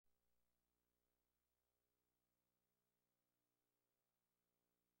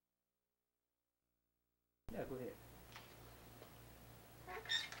Yeah, go ahead.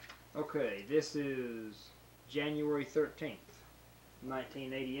 Okay, this is January 13th,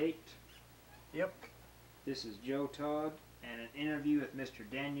 1988. Yep. This is Joe Todd and an interview with Mr.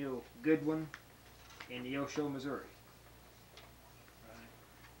 Daniel Goodwin in Neosho, Missouri. Right.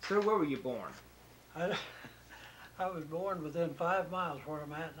 Sir, where were you born? I was born within 5 miles where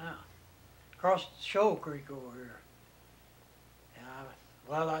I'm at now. Across the Shoal Creek over here. And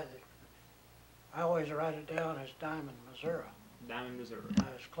I always write it down as Diamond, Missouri. Diamond, Missouri.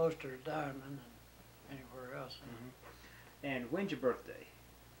 I was closer to Diamond than anywhere else. And when's your birthday?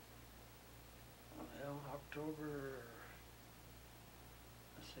 Well, October,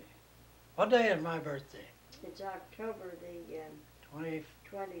 let's see. What day is my birthday? It's October the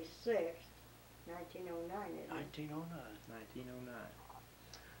 26th, 1909, isn't it? 1909. 1909.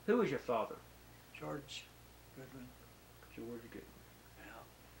 Who was your father? George Goodwin. George Goodwin. Yeah.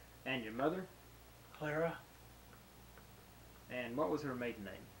 And your mother? Clara And what was her maiden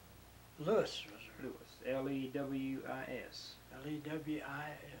name? Lewis was her. Lewis. L-E-W-I-S. L-E-W-I-S,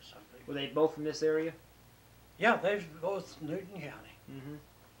 I believe. Were they both from this area? Yeah, they're both Newton County. Mm-hmm.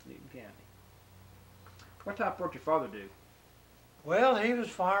 Newton County. What type of work your father do? Well, he was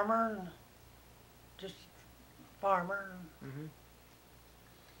farmer, and just farmer. Mm-hmm.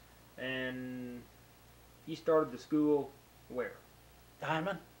 And you started the school where?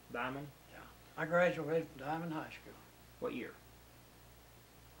 Diamond. Diamond? Yeah. I graduated from Diamond High School. What year?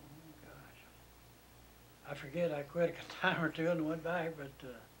 Oh, gosh. I forget, I quit a time or two and went back, but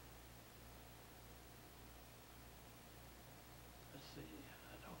let's see,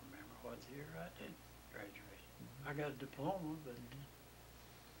 I don't remember what year I did graduate. I got a diploma, but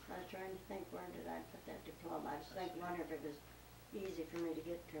I was trying to think, where did I put that diploma? I was thinking, wonder if it was easy for me to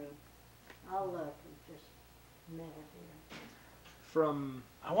get to. I'll look in just a minute here. From...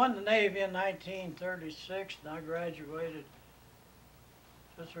 I won the Navy in 1936, and I graduated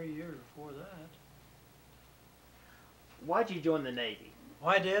 3 years before that. Why'd you join the Navy?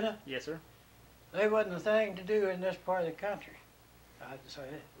 Why did I? Yes, sir. There wasn't a thing to do in this part of the country. I'd say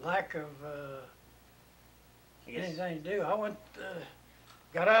lack of anything to do. I went,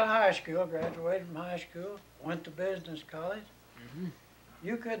 got out of high school, graduated from high school, went to business college. Mm-hmm.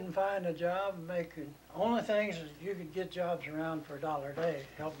 You couldn't find a job making, only things is you could get jobs around for $1 a day,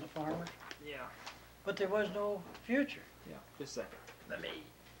 helping the farmers. Yeah. But there was no future. Yeah, just a second. Let me...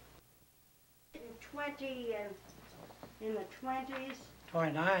 In the 20s,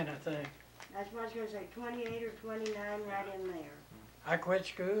 29, I think. that's what I was going to say, 28 or 29, right in there. I quit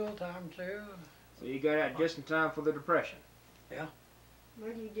school, time two. So you got out just in time for the Depression? Yeah.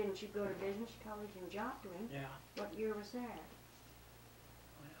 Where didn't you go to business college in Joplin? Yeah. What year was that?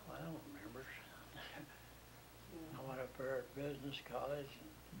 Well, I don't remember. I went up there at business college.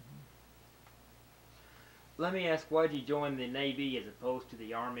 Let me ask, why'd you join the Navy as opposed to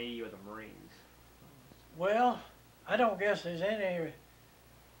the Army or the Marines? Well, I don't guess there's any.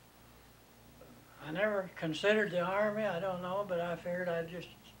 I never considered the Army, I don't know, but I figured I'd just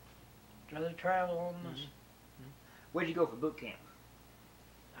rather travel on this. Where'd you go for boot camp?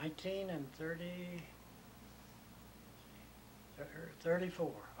 19 and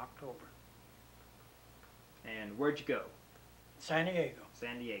 34, October. And where'd you go? San Diego.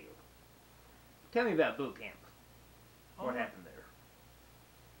 San Diego. Tell me about boot camp. What happened there?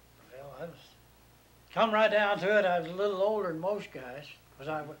 Well, I was, come right down to it, I was a little older than most guys.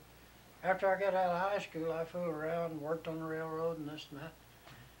 Because after I got out of high school, I fooled around and worked on the railroad and this and that.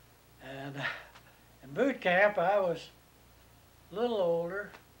 And in boot camp, I was a little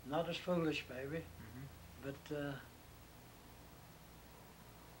older, not as foolish maybe, but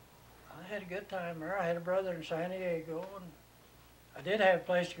I had a good time there. I had a brother in San Diego, and I did have a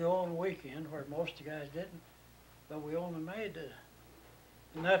place to go on the weekend where most of the guys didn't, but we only made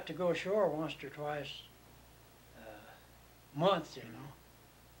enough to go ashore once or twice a month, you know.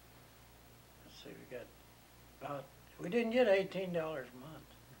 Let's see, we didn't get $18 a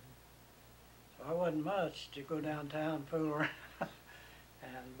month. So I wasn't much to go downtown and fool around.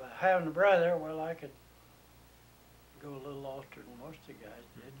 And by having a brother, well, I could go a little oftener than most of the guys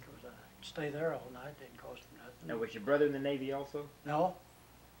did, because I could stay there all night, didn't cost me nothing. Now, was your brother in the Navy also? No.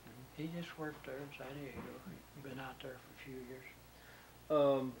 He just worked there in San Diego. He'd been out there for a few years.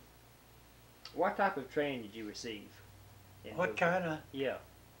 What type of training did you receive? What kind of? Yeah.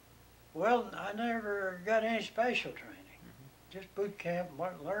 Well, I never got any special training. Just boot camp,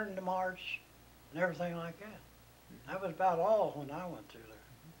 learned to march, and everything like that. That was about all when I went through there.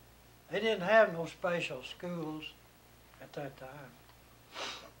 They didn't have no special schools at that time.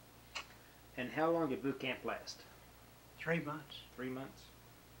 And how long did boot camp last? 3 months. 3 months.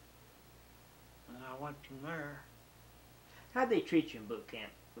 and I went from there. How'd they treat you in boot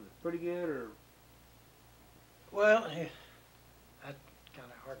camp? Was it pretty good, or? Well, that's kind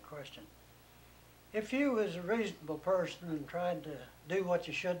of a hard question. If you was a reasonable person and tried to do what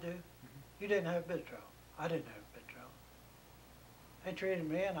you should do, you didn't have bit trouble. I didn't have bit trouble. They treated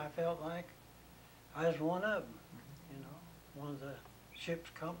me, and I felt like I was one of them, you know, one of the ship's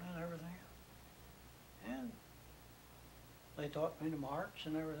company and everything. And they taught me to march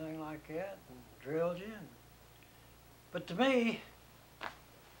and everything like that, and drilled you. But to me,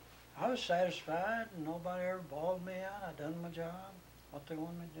 I was satisfied, and nobody ever bawled me out. I done my job, what they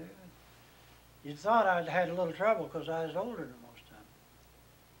wanted me to do. You thought I'd had a little trouble because I was older than most of them.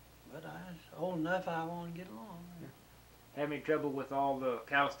 But I was old enough I wanted to get along. Have any trouble with all the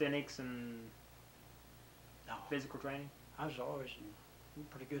calisthenics and No, physical training? I was always a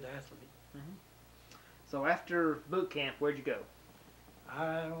pretty good athlete. So after boot camp, where'd you go?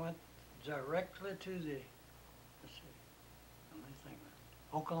 I went directly to the, let's see, let me think,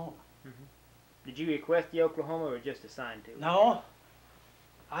 Oklahoma. Did you request the Oklahoma or just assigned to it? No,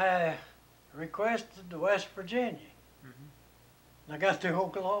 I requested to West Virginia. And I got to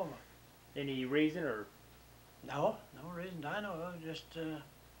Oklahoma. Any reason, or? No reason I know of. Just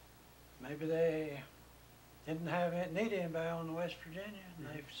maybe they didn't need anybody on the West Virginia. And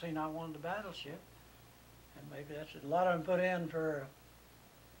they've seen I wanted the Battleship, and maybe that's a lot of them put in for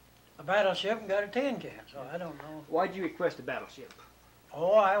a Battleship and got a tin can. So I don't know. Why'd you request a Battleship?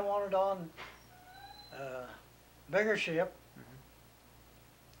 Oh, I wanted on a bigger ship,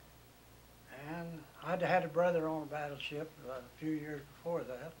 and I'd had a brother on a Battleship a few years before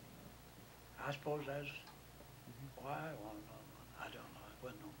that. I suppose that's why I wanted on one. I don't know. It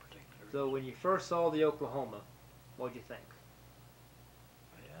wasn't no particular So when you first saw the Oklahoma, what'd you think?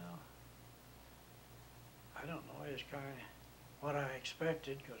 Well, I don't know. It's kind of what I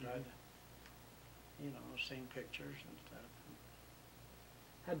expected because I'd, you know, seen pictures and stuff.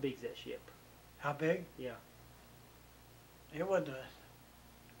 How big's that ship? How big? Yeah. It wasn't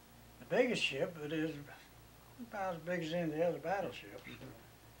the biggest ship, but it was about as big as any of the other battleships.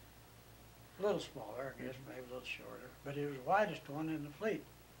 A little smaller, I guess, maybe a little shorter, but it was the widest one in the fleet.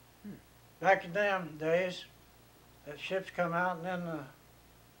 Back in them days, that ships come out, and then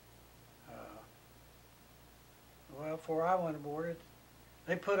well, before I went aboard it,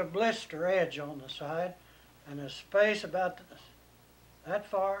 they put a blister edge on the side, and a space about that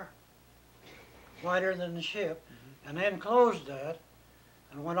far, wider than the ship, and then closed that,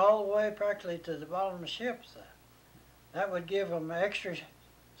 and went all the way practically to the bottom of the ship. That would give them extra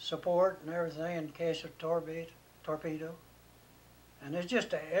support and everything in case of torpedo. And it's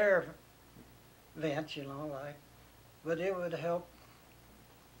just an air vent, you know, like, but it would help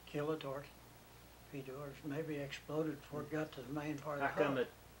kill a torpedo or maybe exploded before it got to the main part of the How come hull. it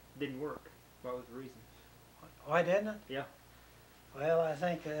didn't work? What was the reason? Why didn't it? Yeah. Well, I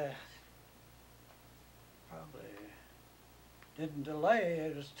think probably didn't delay.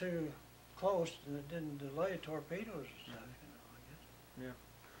 It was too close, and it didn't delay torpedoes and stuff,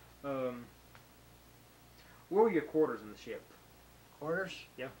 you know, I guess. Where were your quarters in the ship? Quarters?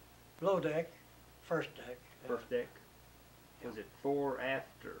 Yeah. Below deck, first deck. First deck? Was it fore,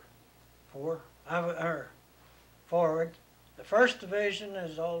 aft, or? Forward. The first division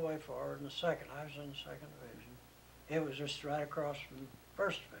is all the way forward, and the second, I was in the second division. It was just right across from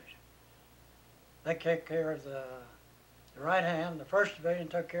first division. They took care of the right hand. The first division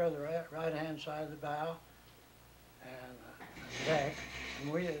took care of the right hand side of the bow and the deck.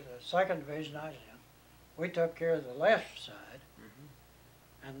 And we, the second division I was in, we took care of the left side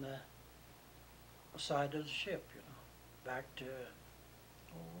and the side of the ship, you know, back to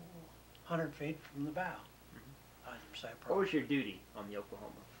 100 feet from the bow. I'd say What was your duty on the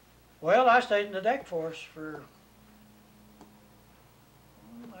Oklahoma? Well, I stayed in the deck force for,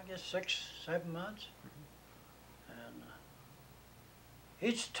 I guess, 6, 7 months. And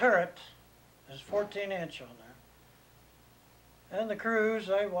each turret is 14-inch on there. And the crews,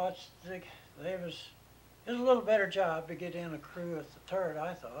 they watched, it was a little better job to get in a crew at the turret,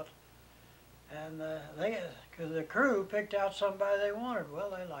 I thought. And cause the crew picked out somebody they wanted. Well,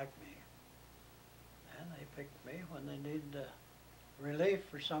 they liked me. And they picked me when they needed relief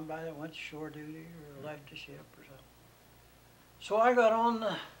for somebody that went to shore duty or left the ship or something. So I got on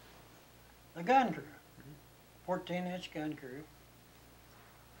the gun crew, 14-inch gun crew.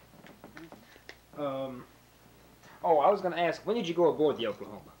 Oh, I was going to ask, when did you go aboard the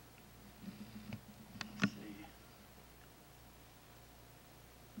Oklahoma? Let's see.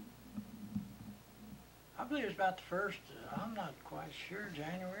 I believe it was about the first, I'm not quite sure,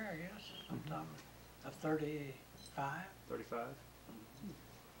 January, I guess, sometime of 35. 35?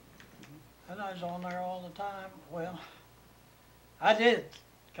 And I was on there all the time. Well, I did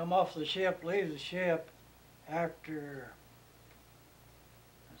come off the ship, leave the ship after,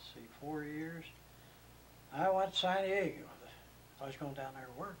 let's see, 4 years. I went to San Diego. I was going down there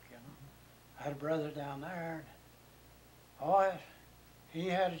to work, you know. I had a brother down there. He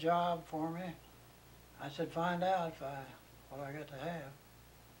had a job for me. I said, find out what I got to have.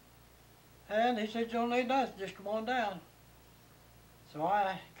 And he said, you don't need nothing, just come on down. So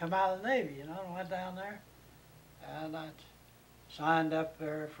I come out of the Navy, you know, and went down there. And I signed up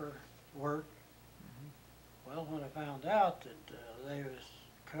there for work. Well, when I found out that they was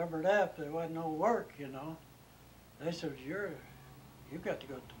covered up, there wasn't no work, you know, they said, you've got to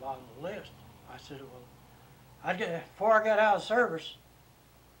go to the bottom of the list. I said, well, before I got out of service,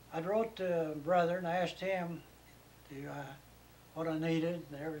 I wrote to brother and asked him what I needed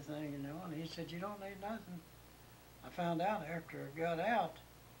and everything, you know, and he said, you don't need nothing. I found out after I got out,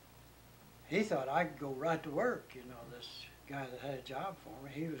 he thought I could go right to work, you know, this guy that had a job for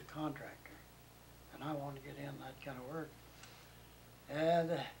me, he was a contractor, and I wanted to get in that kind of work.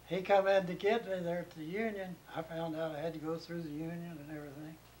 And he come in to get me there at the union. I found out I had to go through the union and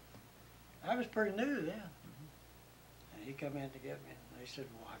everything. I was pretty new then. And he come in to get me, and they said,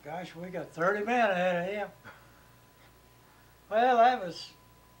 well, gosh, we got 30 men ahead of him. Well, that was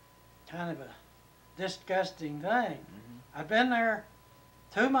kind of a disgusting thing. I'd been there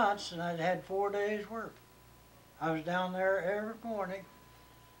 2 months, and I'd had 4 days' work. I was down there every morning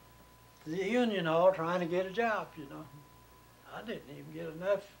to the union hall trying to get a job, you know. I didn't even get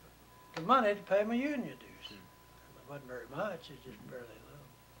enough the money to pay my union dues. It wasn't very much, it just barely little.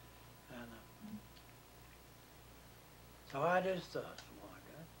 And so I just thought, well,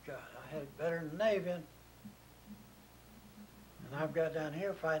 God, I had it better than the Navy. And I've got down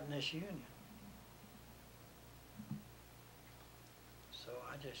here fighting this union. So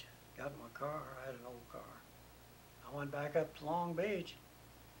I just got in my car, I had an old car. I went back up to Long Beach.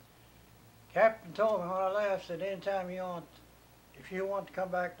 Captain told me when I left, said anytime if you want to come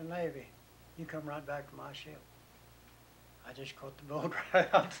back to the Navy, you come right back to my ship. I just caught the boat right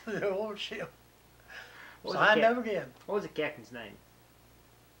out to the old ship. Signed up again. What was the captain's name?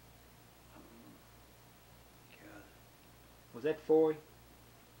 God. Was that Foy?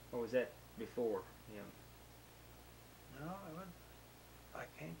 Or was that before him? No, it wasn't. I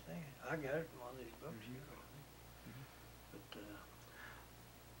can't think. I got it in one of these books here. But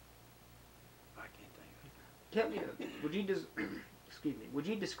I can't think. Tell me, would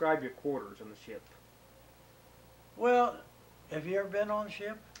you describe your quarters on the ship? Well, have you ever been on a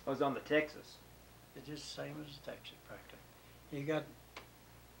ship? I was on the Texas. It's just the same as the Texas, practically. You got,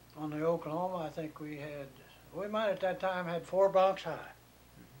 on the Oklahoma, I think we might at that time had 4 bunks high.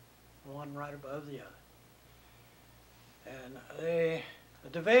 One right above the other. And the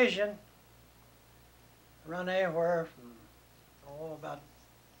division run anywhere from, about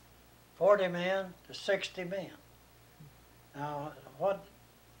 40 men to 60 men. Now, what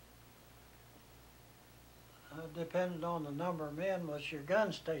depended on the number of men was your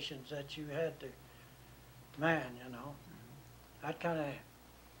gun stations that you had to man, you know. That kind of,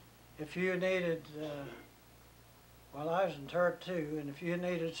 if you needed, well, I was in turret 2, and if you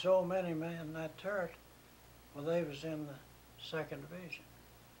needed so many men in that turret, well, they was in the 2nd Division.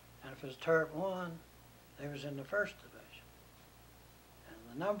 And if it was turret 1, they was in the 1st Division. And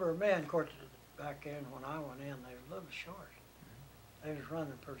the number of men, of course, back in when I went in, they were a little short. They was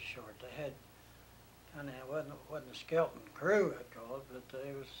running pretty short. They had kind of, wasn't a skeleton crew, I'd call it, but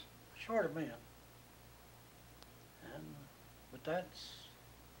they was short of men. But that's,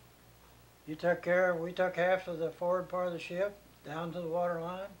 we took half of the forward part of the ship down to the water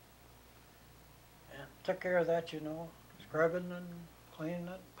line and took care of that, you know, scrubbing and cleaning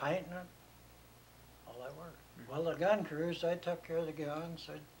it, painting it, all that work. Well, the gun crews, they took care of the guns.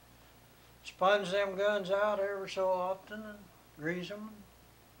 They'd sponge them guns out every so often and grease them.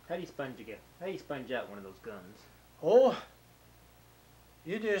 How do you sponge out one of those guns? Oh,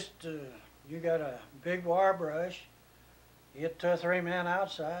 you just, you got a big wire brush. You get 2 or 3 men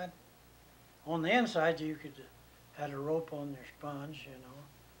outside. On the inside, you could had a rope on your sponge, you know.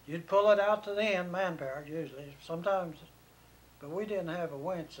 You'd pull it out to the end, manpower usually. Sometimes, but we didn't have a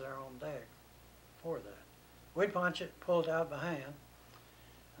winch there on deck for that. We'd punch it, pull it out by hand,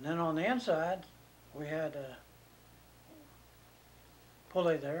 and then on the inside, we had a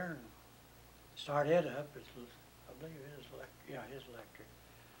pulley there and start it up. I believe it is electric. Yeah, it is electric.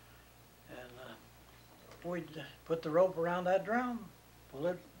 And we'd put the rope around that drum, pull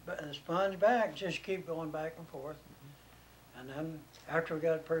it, the sponge back, just keep going back and forth. And then after we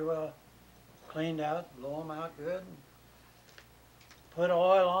got it pretty well cleaned out, blow them out good, and put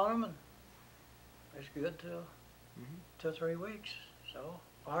oil on them, and it's good till Mhm. 2 or 3 weeks. So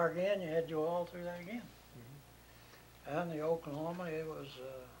fire again, you had to go all through that again. And the Oklahoma, it was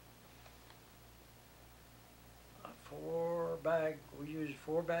a 4-bag. We used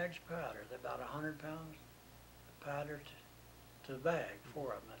 4 bags of powder. They're about 100 pounds of powder to the bag.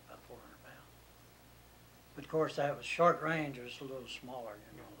 4 of them, that's about 400 pounds. But of course, that was short range. It was a little smaller,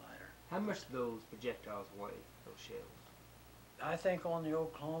 lighter. How much do those projectiles weigh? Those shells? I think on the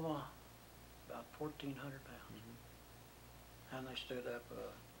Oklahoma, about 1,400 pounds. And they stood up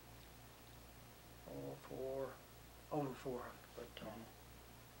over 400 foot tall.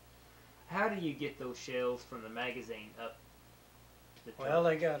 How do you get those shells from the magazine up to the Well,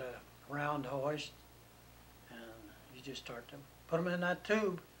 turret? they got a round hoist, and you just start them, put them in that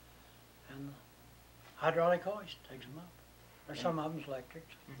tube, and the hydraulic hoist takes them up. Or some of them's electric.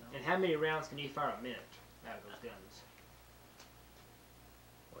 And how many rounds can you fire a minute out of those guns?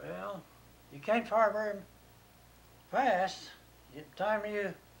 Well, you can't fire very fast. The time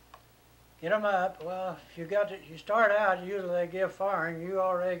you get them up, well, if you got it, you start out, usually they give firing, you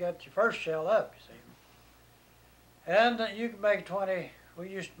already got your first shell up, you see. And you can make 20, we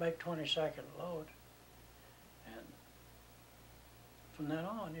used to make 20-second load. And from then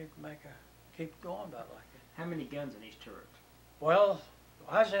on, you can keep going about like that. How many guns in each turret? Well,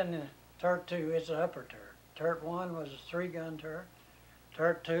 I was in the turret 2, it's an upper turret. Turret 1 was a 3-gun turret.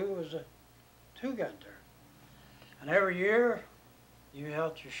 Turret 2 was a 2-gun turret. And every year, you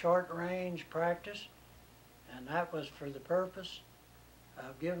held your short range practice, and that was for the purpose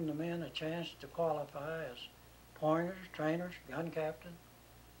of giving the men a chance to qualify as pointers, trainers, gun captain.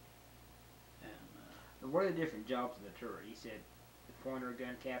 And What are the different jobs in the turret? You said the pointer,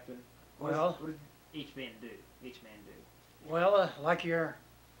 gun captain. What did each man do? well, like your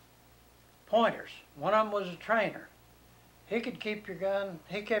pointers, one of them was a trainer. He could keep your gun.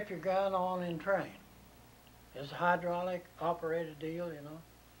 He kept your gun on in train. It's a hydraulic operated deal,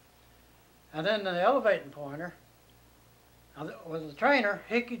 And then the elevating pointer, with the trainer,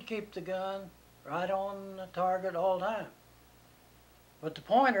 he could keep the gun right on the target all the time. But the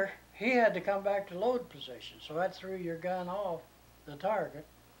pointer, he had to come back to load position, so that threw your gun off the target.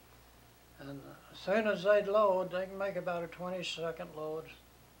 And as soon as they'd load, they can make about a 20-second load.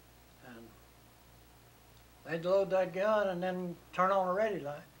 And they'd load that gun and then turn on a ready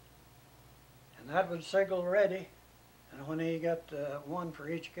light. And that would signal ready. And when he got one for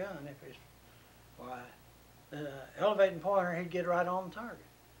each gun, the elevating pointer, he'd get right on the target.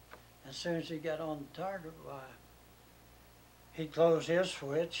 As soon as he got on the target, he'd close his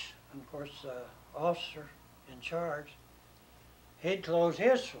switch. And of course, the officer in charge, he'd close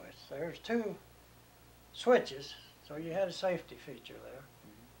his switch. There's 2 switches, so you had a safety feature there.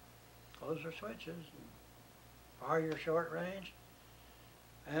 Close your switches and fire your short range.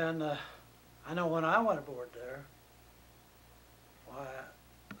 And I know when I went aboard there,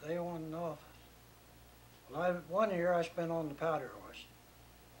 they wanted to know. One year I spent on the powder hoist.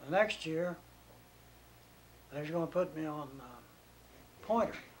 The next year, they was going to put me on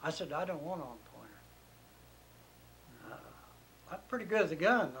pointer. I said, I don't want on pointer. I'm pretty good at the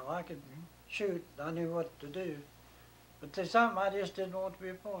gun, though. I could shoot. I knew what to do. But there's something I just didn't want to be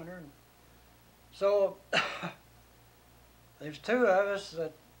a pointer. And so there's 2 of us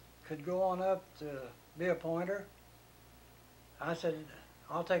that could go on up to be a pointer. I said,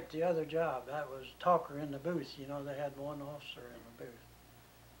 I'll take the other job. That was talker in the booth. They had one officer in the booth.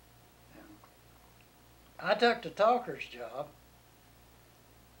 And I took the talker's job,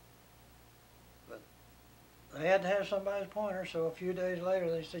 but they had to have somebody's pointer, so a few days later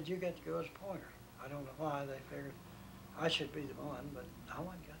they said, you get to go as a pointer. I don't know why. They figured I should be the one, but I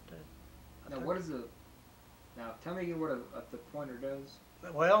went and got that. Now tell me again what the pointer does.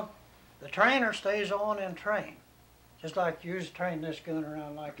 Well, the trainer stays on in train. Just like you used to train this gun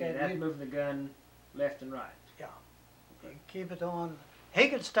around like that. That's moving the gun left and right. Yeah. You keep it on. He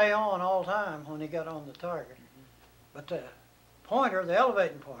could stay on all the time when he got on the target. But the pointer, the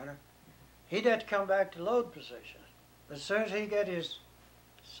elevating pointer, he'd have to come back to load position. But as soon as he got his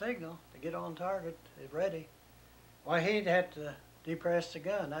signal to get on target, ready, he'd have to depress the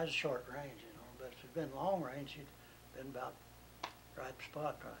gun. That's short range, But if it'd been long range, he'd been about right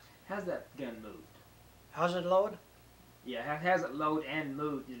spot price. How's that gun moved? How's it load? Yeah, how's it load and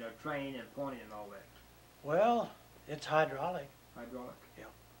move, training and pointing and all that? Well, it's hydraulic. Hydraulic? Yeah.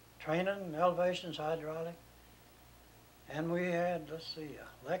 Training and elevation's hydraulic. And we had,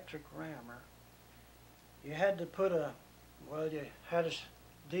 electric rammer. You had to put you had a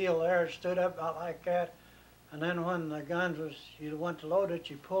deal there that stood up about like that. And then when the guns you went to load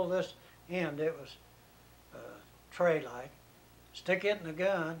it, you pull this end, it was tray-like. Stick it in the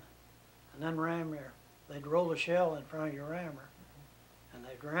gun, and then they'd roll a shell in front of your rammer, and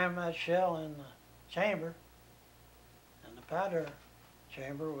they'd ram that shell in the chamber, and the powder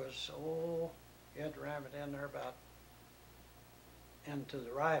chamber was, you had to ram it in there about into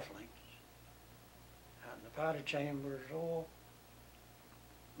the rifling. And the powder chamber is,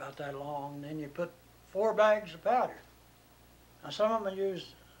 about that long. And then you put 4 bags of powder. Now some of them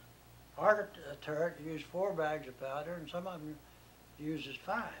use, our turret used 4 bags of powder, and some of them uses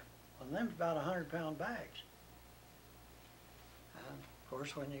 5. Well, them's about 100-pound bags. And of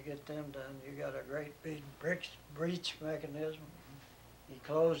course, when you get them done, you got a great big breech mechanism. You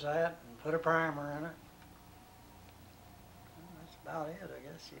close that and put a primer in it. Well, that's about it,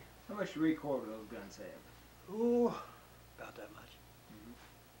 I guess. How much recoil do those guns have? Ooh, about that much.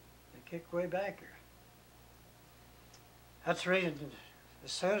 They kick way back here. That's the reason,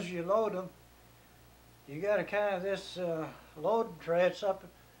 as soon as you load them, you got to kind of this load threads up.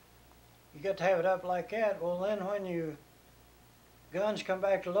 You got to have it up like that. Well, then when guns come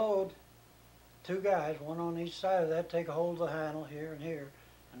back to load, 2 guys, one on each side of that, take a hold of the handle here and here,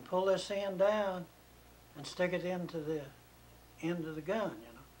 and pull this end down, and stick it into the end of the gun,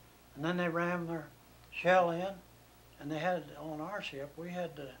 you know. And then they ram their shell in, and they had, on our ship, we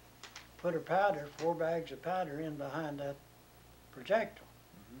had to put 4 bags of powder in behind that projectile.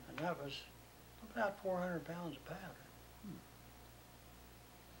 And that was about 400 pounds of powder.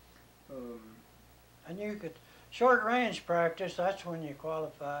 And you could, short range practice, that's when you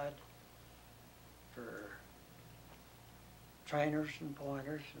qualified for trainers and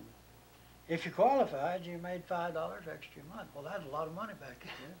pointers. And if you qualified, you made $5 extra a month. Well, that's a lot of money back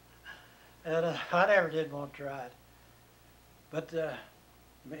then. And I never did want to try it. But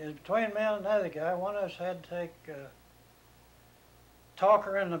between me and another guy, one of us had to take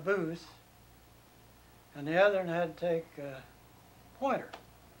talker in the booth, and the other one had to take pointer.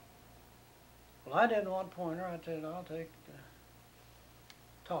 Well, I didn't want pointer. I said, I'll take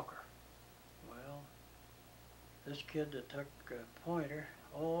talker. Well, this kid that took pointer,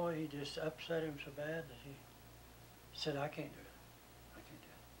 he just upset him so bad that he said, I can't do it. I can't do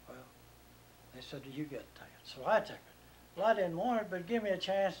it. Well, they said, you get to take it. So I took it. Well, I didn't want it, but give me a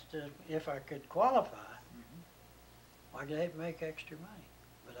chance to, if I could qualify, I could make extra money.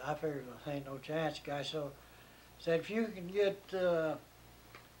 But I figured, well, ain't no chance, guy. So said, if you can get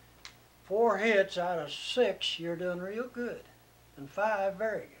 4 hits out of 6, you're doing real good. And 5,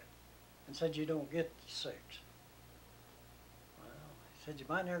 very good. And said, you don't get 6. Well, he said, you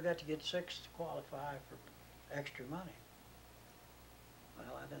might never get to get 6 to qualify for extra money.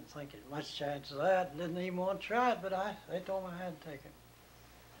 Well, I didn't think there's much chance of that. Didn't even want to try it, but they told me I had to take it.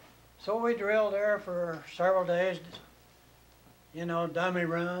 So we drilled there for several days, you know, dummy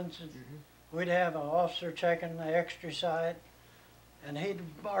runs. And we'd have an officer checking the extra sight, and he'd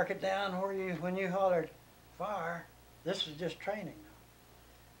mark it down when you hollered, fire. This is just training now.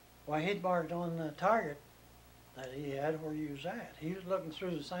 Well, he'd marked on the target that he had where you was at. He was looking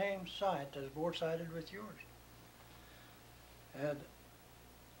through the same sight that's bore-sighted with yours. And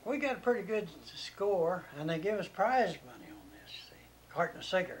we got a pretty good score, and they give us prize money on this, see, carton of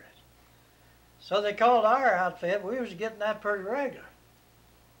cigarettes. So they called our outfit, we was getting that pretty regular,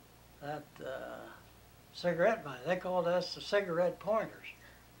 that cigarette money. They called us the cigarette pointers.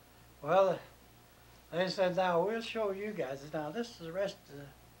 Well, they said, now we'll show you guys. Now this is the rest of the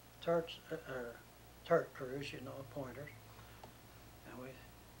Turk crews, you know, pointers. And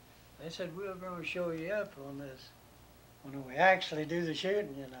they said, we're going to show you up on this when we actually do the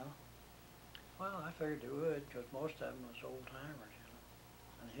shooting, you know. Well, I figured they would, because most of them was old timers, you know.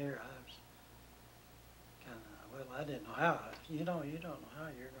 And here I was kind of, well, I didn't know how. You don't know how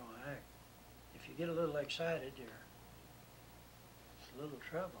you're going to act. If you get a little excited, it's a little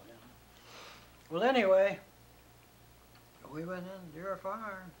trouble, you know. Well, anyway, we went in, drew our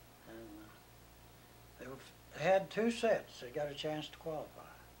fire, and they had 2 sets. They got a chance to qualify.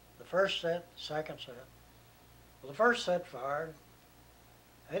 The first set, the second set. Well, the first set fired.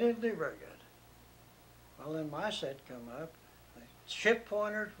 They didn't do very good. Well, then my set come up. They ship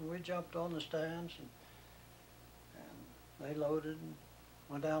pointers, and we jumped on the stands, and they loaded and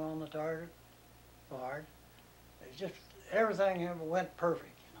went down on the target, fired. It just, everything went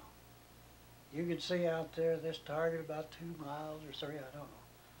perfect, you know. You could see out there this target about 2 miles or 3, I don't know.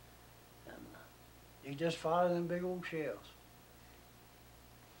 And you just fire them big old shells.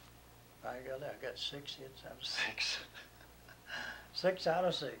 I got 6 hits out of 6. 6 out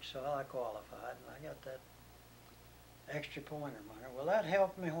of 6, so I qualified, and I got that extra pointer money. Well, that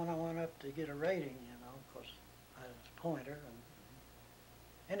helped me when I went up to get a rating, you know, because I was a pointer,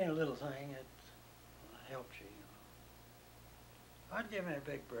 and any little thing, it helps you, you know. I'd give me a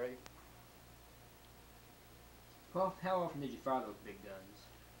big break. Well, how often did you fire those big guns?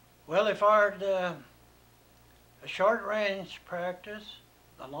 Well, they fired a short range practice,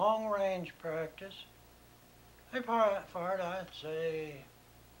 a long range practice. They fired, I'd say,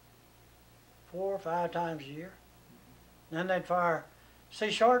 4 or 5 times a year. Then they'd fire. See,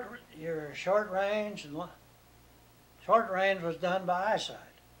 your short range was done by eyesight.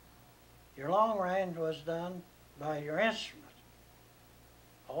 Your long range was done by your instrument.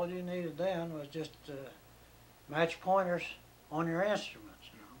 All you needed then was just match pointers on your instruments,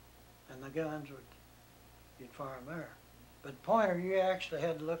 you know, and the guns you'd fire them there. But pointer, you actually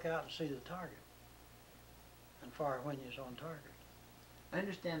had to look out and see the target and fire when you was on target. I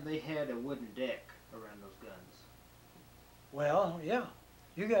understand they had a wooden deck around those guns. Well, yeah,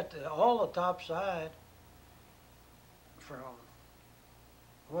 you got all the top side from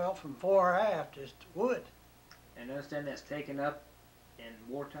fore aft is wood. And I understand that's taken up in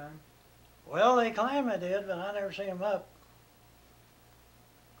wartime? Well, they claim they did, but I never seen them up.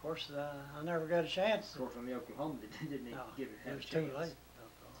 Of course, I never got a chance. Of course, on the Oklahoma, they didn't even No, give it it a was chance. too late.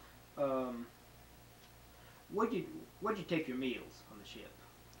 Where'd you take your meals on the ship?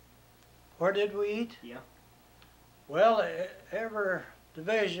 Where did we eat? Yeah. Well, every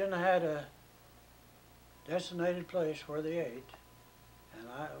division had a designated place where they ate, and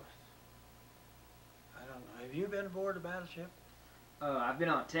I don't know. Have you been aboard a battleship? I've been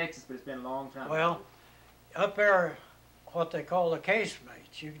on Texas, but it's been a long time. Well, up there, what they call the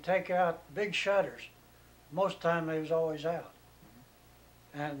casemates, you can take out big shutters. Most of the time they was always out.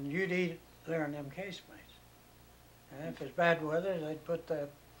 And you'd eat there in them casemates. And if it's bad weather, they'd put that,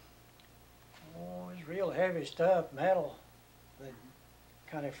 it's real heavy stuff, metal. They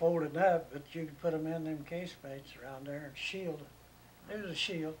kind of folded up, but you could put them in them casemates around there and shield. There's a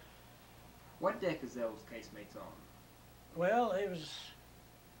shield. What deck is those casemates on? Well, it was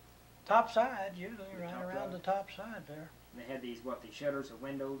top side, usually The right top around side? the top side there. And they had these, these shutters or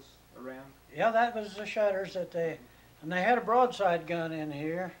windows around? Yeah, that was the shutters that and they had a broadside gun in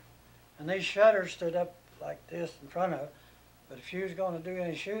here, and these shutters stood up like this in front of it. But if you was going to do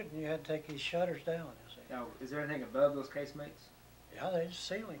any shooting, you had to take these shutters down, you see. Now, is there anything above those casemates? Yeah, there's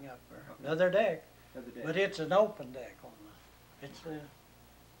ceiling up there. Okay. Another deck, Another deck? but it's an open deck on an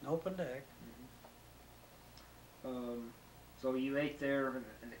open deck. So you ate there in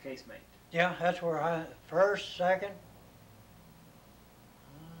the casemate? Yeah, that's where first, second,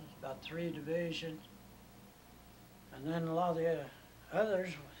 it's about 3 divisions. And then a lot of the others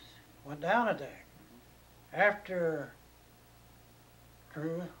went down a deck. After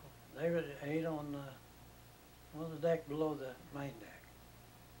crew, they would ate on the deck below the main deck.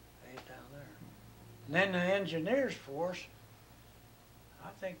 They ate down there. And then the engineers force, I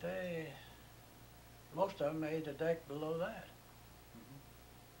think most of them ate a deck below that.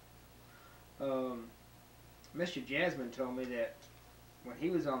 Mr. Jasmine told me that when he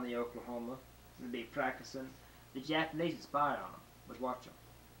was on the Oklahoma, and be practicing, the Japanese would spy on him, would watch him,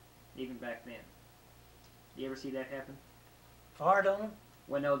 even back then. You ever see that happen? Fired on them?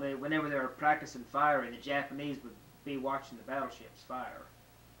 Whenever they were practicing firing, the Japanese would be watching the battleships fire.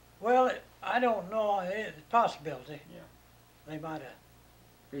 Well, I don't know. It's a possibility. Yeah. They might have.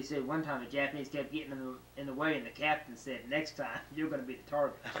 He said one time the Japanese kept getting in the way, and the captain said, "Next time you're going to be the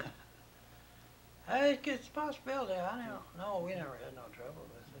target." It's a possibility. I don't know. We never had no trouble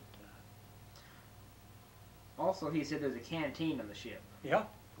with it. Also, he said there's a canteen on the ship. Yeah,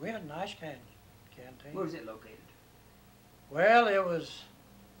 we had a nice canteen. Where was it located? Well, it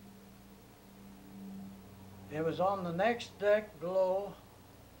was on the next deck below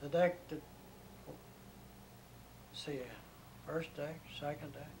the deck that, first deck,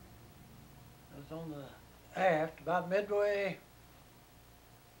 second deck. It was on the aft, about midway.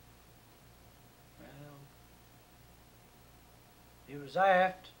 Well, it was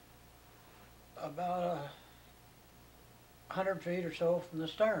aft, about 100 feet or so from the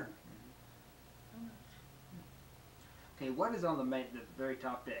stern. Okay, what is on the very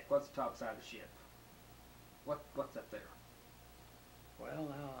top deck? What's the top side of the ship? What's up there? Well,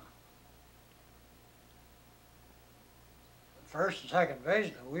 now, the first and second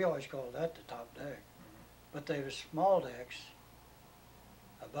division, we always called that the top deck. But there was small decks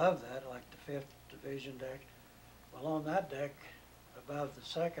above that, like the 5th Division deck. Well, on that deck, above the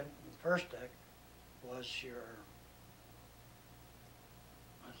second and first deck, was your,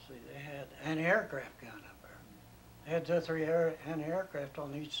 they had anti-aircraft gun up there. They had 2 or 3 anti-aircraft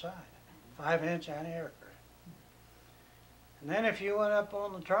on each side, 5-inch anti-aircraft. And then if you went up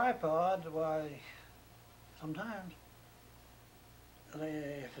on the tripod, why, sometimes, if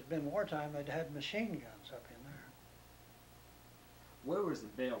it had been wartime, they'd had machine guns up in there. Where was the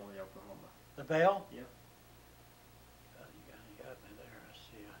bell on the Oklahoma? The bell? Yeah.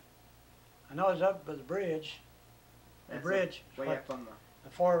 I know it's up by the bridge. The That's bridge, way what- up on the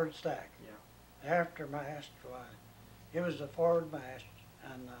forward stack. Yeah. After mast, why? It was the forward mast,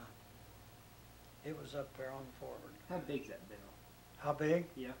 and it was up there on the forward. How big's that bell? How big?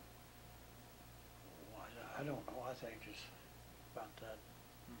 Yeah. Oh, I don't know. I think it's about that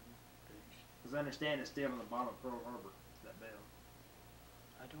big. Because I understand it's still on the bottom of Pearl Harbor, that bell.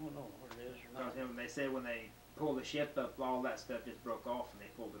 I don't know what it is or not. Because they said when they pulled the ship up, all that stuff just broke off and they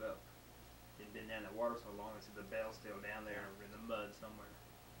pulled it up. It'd been down in the water so long, they said the bell's still down there in the mud somewhere.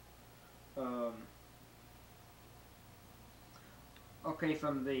 Okay,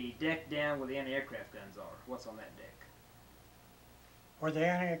 from the deck down where the anti-aircraft guns are, what's on that deck? Where the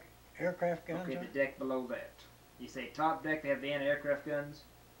anti-aircraft guns Okay, are? the deck below that. You say top deck, they have the anti-aircraft guns,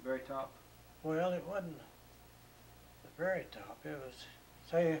 very top. Well, it wasn't the very top. It was,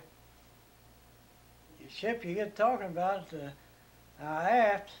 say, your ship you get talking about, now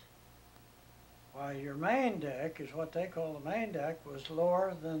aft, why your main deck is what they call the main deck, was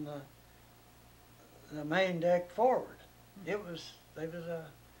lower than the main deck forward. It was, there was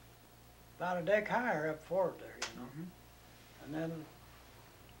about a deck higher up forward there, you know. And then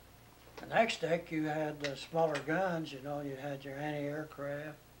the next deck you had the smaller guns, you know, you had your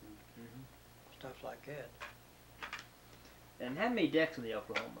anti-aircraft, stuff like that. And how many decks in the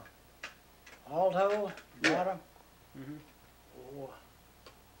Oklahoma? All told, Yeah. bottom, Mm-hmm. oh,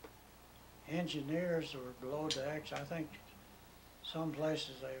 engineers were below decks. I think some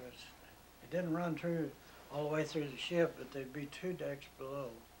places it didn't run through all the way through the ship, but there'd be 2 decks below.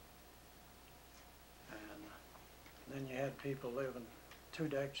 And then you had people living 2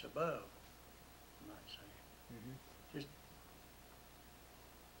 decks above, you might say. Just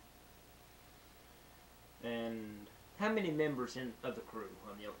And how many members of the crew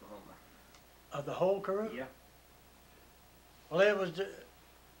on the Oklahoma? of the whole crew? Yeah. Well, it was the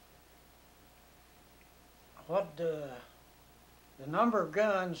number of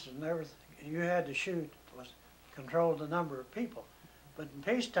guns and everything you had to shoot was controlled the number of people. But in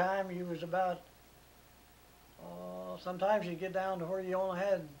peacetime, you was about, sometimes you get down to where you only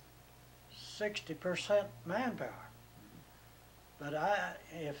had 60% manpower. But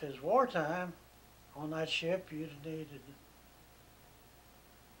if it's wartime, on that ship, you'd needed,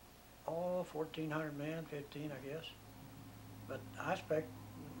 1,400 men, 15, I guess. But I expect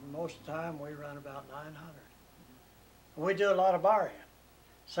most of the time we run about 900. We do a lot of borrowing.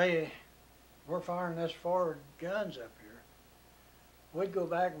 Say we're firing this forward guns up here, we'd go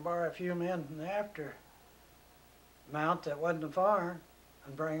back and borrow a few men from the after mount that wasn't firing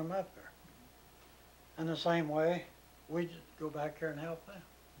and bring them up there. And the same way, we'd go back there and help them.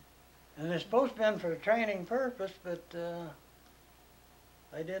 And it's supposed to be for a training purpose, but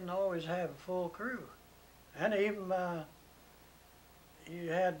they didn't always have a full crew. And even you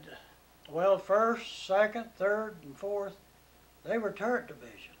had, well, 1st, 2nd, 3rd, and 4th, they were turret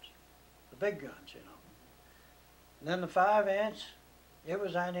divisions, the big guns, you know. And then the 5-inch, it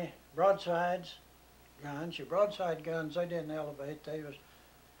was broadsides guns. Your broadside guns, they didn't elevate. They was,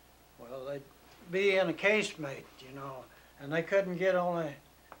 well, they'd be in a casemate, you know, and they couldn't get only,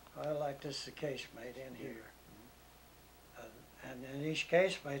 well, like this is a casemate in here. And then each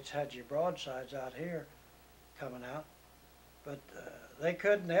casemates had your broadsides out here coming out, but they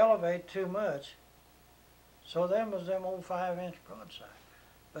couldn't elevate too much. So them was them old 5-inch broadside.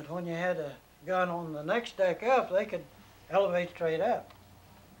 But when you had a gun on the next deck up, they could elevate straight up.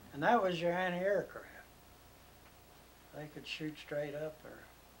 And that was your anti-aircraft. They could shoot straight up or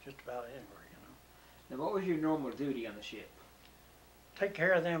just about anywhere, you know. Now, what was your normal duty on the ship? Take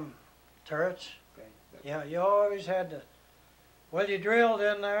care of them turrets. Okay. Yeah, you always had to, well, you drilled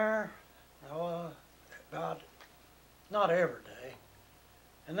in there, about, not every day.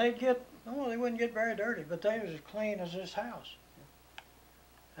 And they'd get, they wouldn't get very dirty, but they was as clean as this house.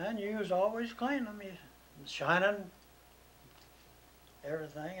 And you was always cleaning them, shining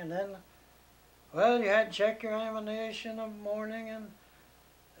everything. And then, well, you had to check your ammunition in the morning, and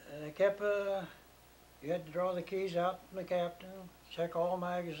they kept, you had to draw the keys out from the captain, check all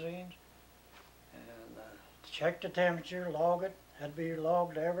magazines, and check the temperature, log it. Had to be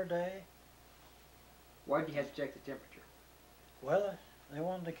logged every day. Why did you have to check the temperature? Well, they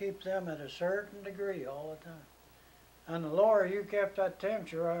wanted to keep them at a certain degree all the time. And the lower you kept that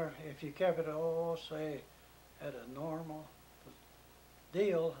temperature, or if you kept it, say, at a normal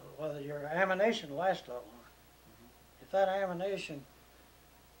deal, well, your ammunition lasts a lot longer. If that ammunition,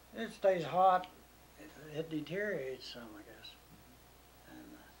 it stays hot, it deteriorates some, I guess.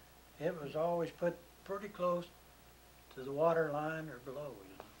 And it was always put pretty close to the water line or below,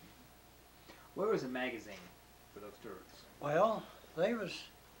 you know. Where was the magazine for those turrets? Well, they was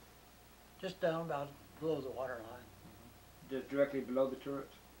just down about below the water line. Just directly below the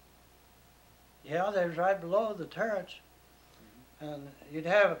turrets? Yeah, they was right below the turrets. And you'd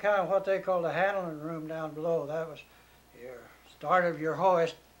have a kind of what they called a handling room down below. That was your start of your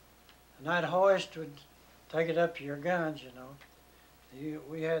hoist. And that hoist would take it up to your guns, you know.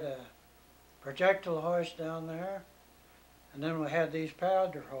 We had a projectile hoist down there. And then we had these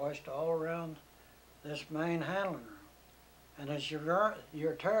powder hoists all around this main handling room. And as your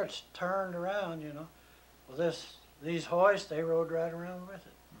turrets turned around, you know, well, these hoists, they rode right around with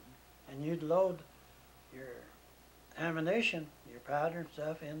it. And you'd load your ammunition, your powder and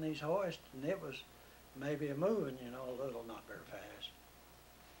stuff in these hoists, and it was maybe a moving, you know, a little, not very fast.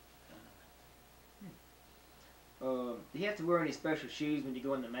 Do you have to wear any special shoes when you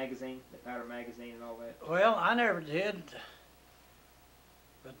go in the magazine, the powder magazine and all that? Well, I never did,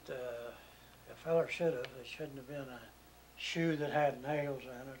 but a feller should have. It shouldn't have been a shoe that had nails in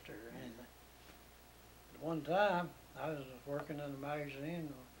it or anything. At one time, I was working in the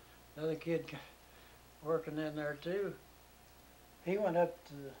magazine. Another kid working in there too. He went up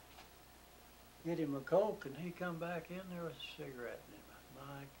to get him a Coke, and he come back in there with a cigarette in him.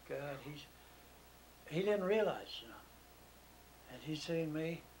 My God, he didn't realize, you know. And he seen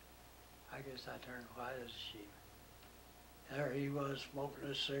me. I guess I turned white as a sheet. There he was smoking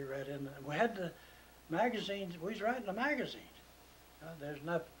a cigarette in there. We had the magazines. We was writing the magazines. There's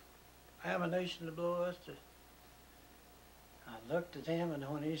enough ammunition to blow us to. I looked at him, and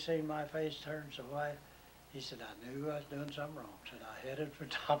when he seen my face turn so white, he said, I knew I was doing something wrong. Said I headed for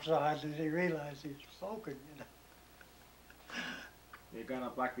topside, and he realized he was smoking, you know. You're gone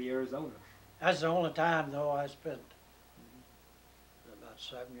up like the Arizona. That's the only time, though, I spent about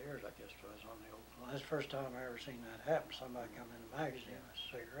 7 years, I guess, was on the Oklahoma. That's the first time I ever seen that happen. Somebody come in the magazine with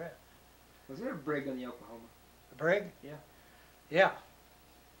a cigarette. Was there a brig on the Oklahoma? A brig? Yeah. Yeah.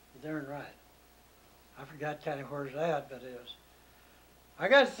 You're darn right. I forgot kind of where's that, but it was. I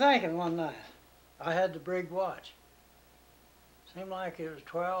got to thinking one night. I had the brig watch. Seemed like it was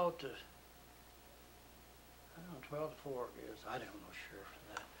 12 to, I don't know, 12 to 4 it is. I don't know sure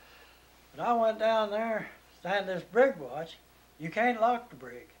for that. But I went down there, stand this brig watch. You can't lock the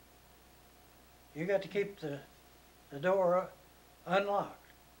brig. You got to keep the door unlocked.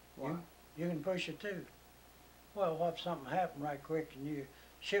 Why? You can push it too. Well, what if something happened right quick and your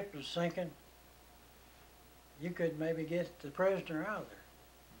ship was sinking, you could maybe get the prisoner out of there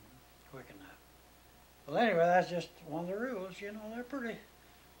quick enough. Well, anyway, that's just one of the rules. You know,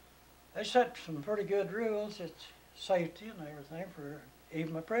 they set some pretty good rules. It's safety and everything for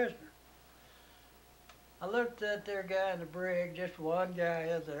even a prisoner. I looked at their guy in the brig, just one guy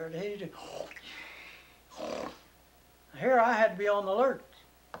in there, and he just, here I had to be on the alert.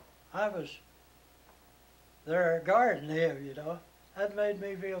 I was there guarding him, you know. That made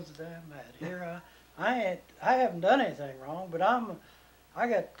me feel so damn mad. Here I haven't done anything wrong, but I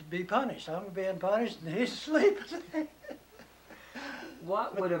got to be punished. I'm being punished, and he's sleeping.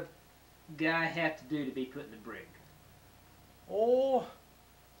 What would a guy have to do to be put in the brig? Oh,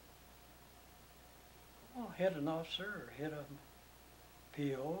 hit an officer or hit a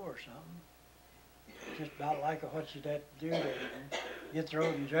PO or something. Just about like what you'd have to do to get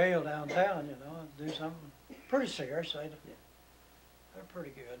thrown in jail downtown, you know, and do something pretty serious. They're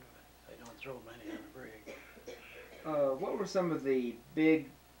pretty good, but they don't throw many in the brig. What were some of the big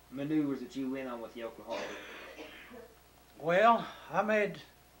maneuvers that you went on with the Oklahoma? Well, I'd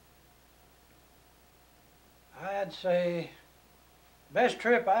say, best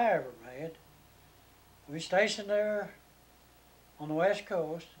trip I ever made. We stationed there on the west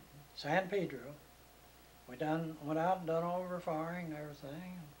coast, San Pedro. We went out and done all of our firing and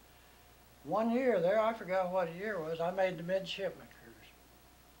everything. 1 year there, I forgot what the year was, I made the midshipman cruise.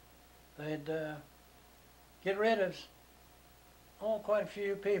 They'd get rid of quite a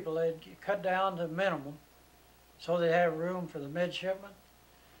few people. They'd cut down to minimum so they'd have room for the midshipmen.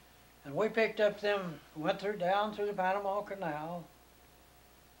 And we picked up them, went down through the Panama Canal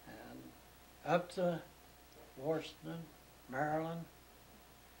and up to Washington, Maryland.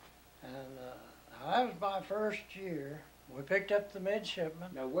 And that was my first year. We picked up the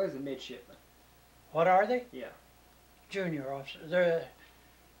midshipmen. Now, where's the midshipman? What are they? Yeah. Junior officers. They're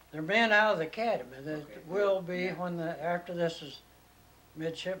men out of the academy. They will be when after this is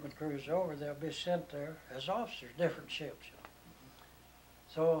midshipman cruise over. They'll be sent there as officers, different ships. You know.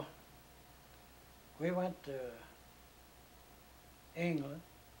 So we went to England,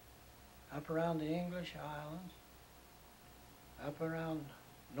 up around the English islands, up around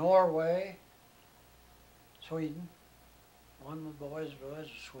Norway, Sweden. One of the boys was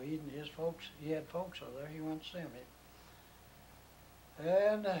Sweden. His folks, he had folks over there. He went to see me.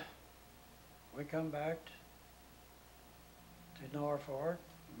 And we come back to Norfolk.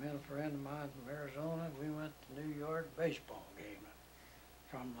 Me and a friend of mine from Arizona, we went to New York baseball game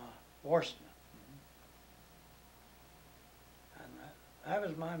from Washington. And that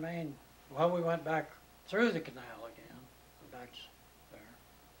was my main, well, we went back through the canal again, back there.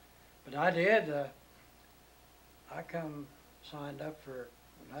 But I did, I signed up for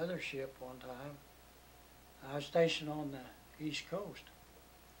another ship one time. I was stationed on the East Coast.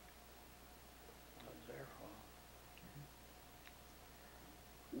 I was there for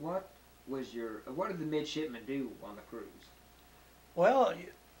a while. What did the midshipmen do on the cruise? Well,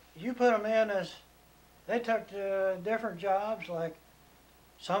 you put them in as, they took different jobs, like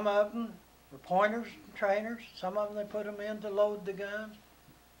some of them were pointers and trainers. Some of them they put them in to load the guns.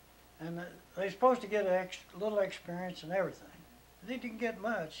 And they're supposed to get a little experience in everything. They didn't get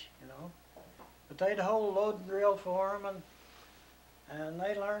much, you know. But they'd hold load and drill for them, and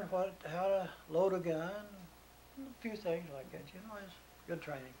they learned how to load a gun, and a few things like that. You know, it's good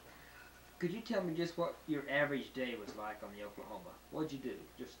training. Could you tell me just what your average day was like on the Oklahoma? What'd you do?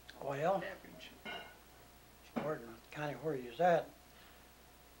 Just Well, average. Jordan, kind of where you was at.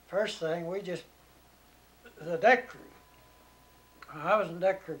 First thing, the deck crew. I was in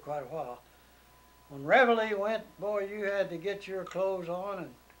deck crew quite a while. When Reveille went, boy, you had to get your clothes on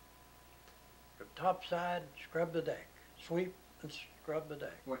and the top side, scrub the deck. Sweep and scrub the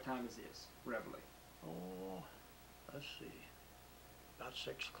deck. What time is this, Reveille? Oh, let's see, about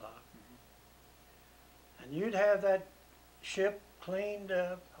 6 o'clock. And you'd have that ship cleaned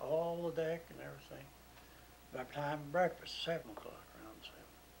up, all the deck and everything, by the time of breakfast, 7 o'clock, around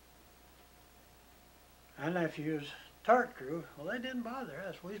 7. And if you was turret crew, well, they didn't bother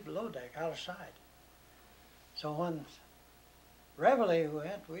us. We was below deck, out of sight. So when Reveille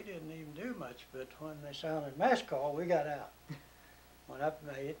went, we didn't even do much, but when they sounded mess call, we got out. Went up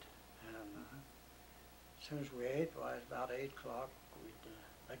and ate, and as soon as we ate, well, it was about 8 o'clock,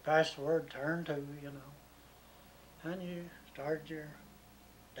 they passed the word, turn to, you know, and you started your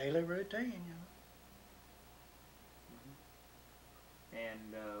daily routine, you know.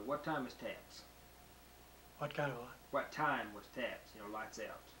 And what time was taps? What kind of what? What time was taps, you know, lights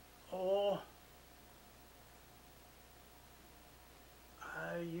out? Oh,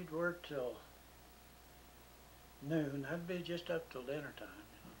 you'd work till noon. That'd be just up till dinner time.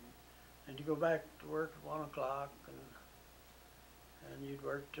 You know? And you go back to work at 1 o'clock, and you'd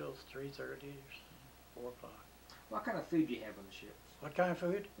work till 3:30 or 4 o'clock. What kind of food do you have on the ships? What kind of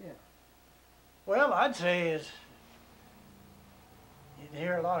food? Yeah. Well, I'd say you'd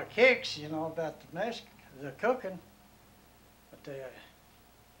hear a lot of kicks, you know, about the cooking, but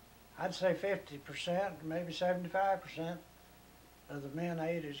I'd say 50%, maybe 75% of the men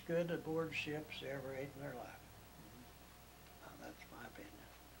ate as good aboard ship as they ever ate in their life. Now, that's my opinion.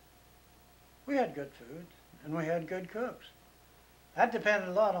 We had good food, and we had good cooks. That depended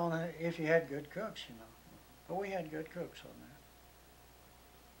a lot on if you had good cooks, you know. But we had good cooks on there.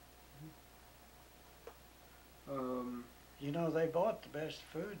 You know, they bought the best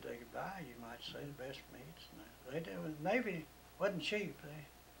food they could buy, you might say, the best meats. And they did. Navy wasn't cheap. They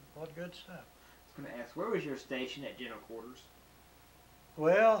bought good stuff. I was going to ask, where was your station at General Quarters?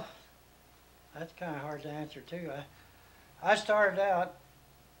 Well, that's kind of hard to answer, too. I started out,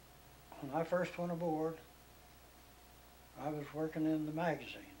 when I first went aboard, I was working in the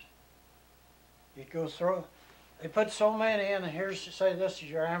magazines. You'd go through, they put so many in, and here's, say this is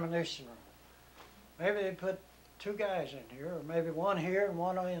your ammunition room. Maybe they put 2 guys in here, or maybe one here and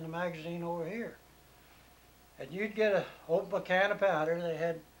one in the magazine over here. And you'd open a can of powder. They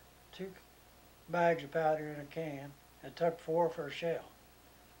had 2 bags of powder in a can, and took 4 for a shell.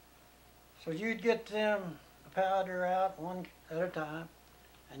 So you'd get them, the powder out one at a time,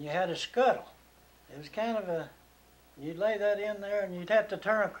 and you had a scuttle. It was kind of you'd lay that in there, and you'd have to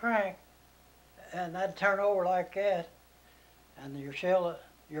turn a crank, and that'd turn over like that, and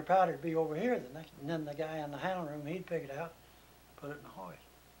your powder would be over here, and then the guy in the handle room, he'd pick it out, put it in the hoist.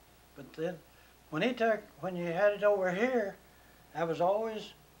 But then, when you had it over here, that was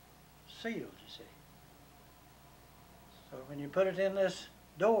always sealed, you see. So when you put it in this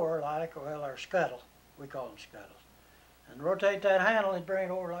door, our scuttle, we call them scuttles, and rotate that handle, it'd bring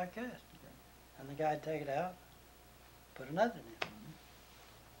it over like this. And the guy'd take it out, put another in.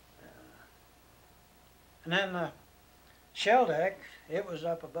 And then the shell deck, it was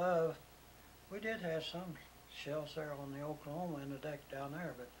up above. We did have some shells there on the Oklahoma in the deck down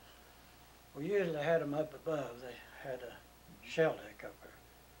there, but we usually had them up above. They had a shell deck up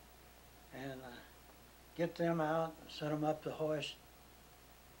there. And get them out and set them up the hoist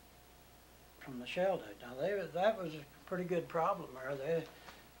from the shell deck. Now that was a pretty good problem there.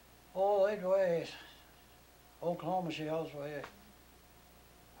 Oh, they'd weigh, Oklahoma shells weigh,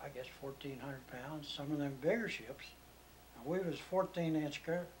 I guess, 1,400 pounds. Some of them bigger ships. And we was 14-inch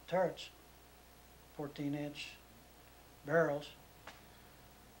turrets, 14-inch barrels.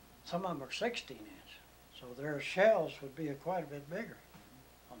 Some of them are 16-inch. So their shells would be quite a bit bigger.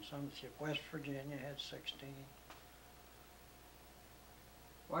 On some ship, West Virginia had 16.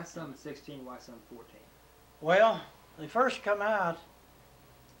 Why some 16, why some 14? Well, they first come out,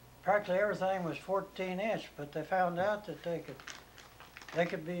 practically everything was 14-inch, but they found out that they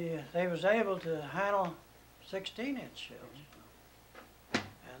was able to handle 16-inch shells.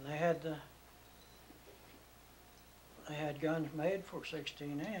 And they had guns made for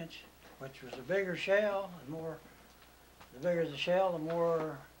 16-inch, which was a bigger shell, and the bigger the shell, the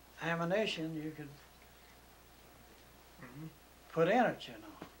more ammunition you could put in it, you know.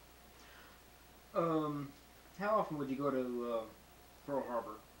 How often would you go to Pearl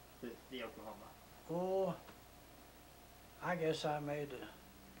Harbor, the Oklahoma? Oh, I guess I made the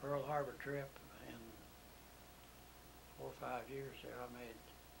Pearl Harbor trip in 4 or 5 years there. I made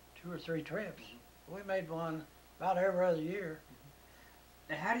 2 or 3 trips. We made one about every other year.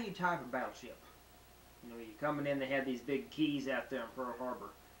 Now, how do you type a battleship? You know, you're coming in, they have these big keys out there in Pearl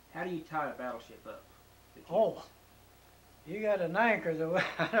Harbor. How do you tie a battleship up? The keys? Oh, you got an anchor that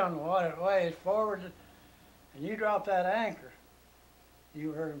I don't know what it weighs forward, and you drop that anchor.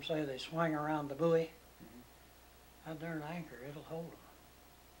 You heard them say they swing around the buoy. That darn anchor, it'll hold them.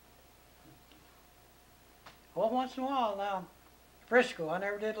 Well, once in a while now, Frisco, I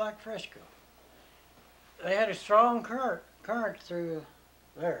never did like Frisco. They had a strong current through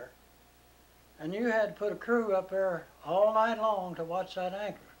there, and you had to put a crew up there all night long to watch that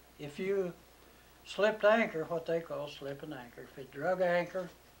anchor. If you slipped anchor, what they call slipping anchor, if it drug anchor,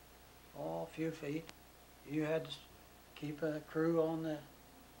 a few feet, you had to keep a crew on the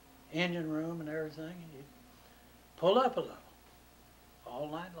engine room and everything, and you'd pull up a little all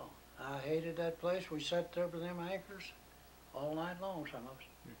night long. I hated that place. We sat there with them anchors all night long, some of us.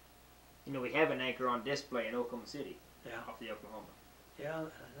 You know, we have an anchor on display in Oklahoma City, Yeah. off the Oklahoma. Yeah,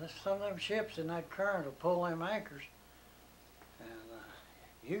 some of them ships in that current will pull them anchors, and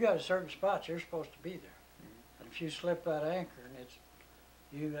you got a certain spot you're supposed to be there. And if you slip that anchor, and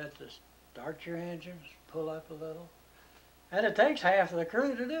you got to start your engines, pull up a little, and it takes half of the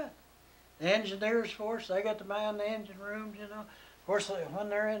crew to do it. The engineers force, they got to man the engine rooms, you know. Of course, when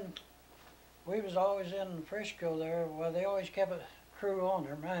they're in, we was always in Frisco there. Well, they always kept a crew on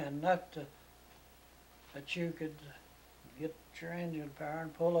there, man, enough that you could get your engine power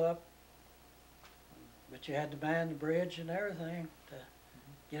and pull up. But you had to man the bridge and everything to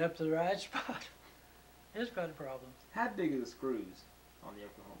get up to the right spot. It's quite a problem. How big are the screws on the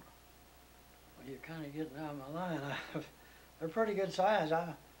Oklahoma? Well, you're kind of getting out of my line. They're pretty good size.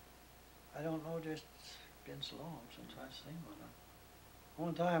 I don't know, just been so long since I've seen one of them.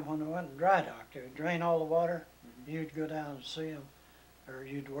 One time when we went in dry dock, they would drain all the water. You'd go down and see them, or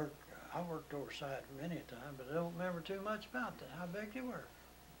you'd work. I worked overside many a time, but I don't remember too much about that, how big they were.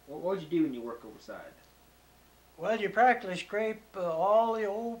 What would you do when you work overside? Well, you practically scrape all the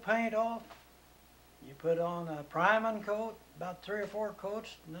old paint off. You put on a priming coat, about 3 or 4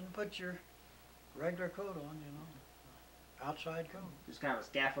 coats, and then put your regular coat on, you know, outside coat. Just kind of a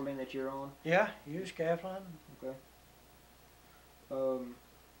scaffolding that you're on? Yeah, use scaffolding. Okay.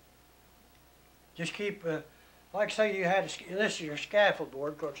 Just keep, like say you had, this is your scaffold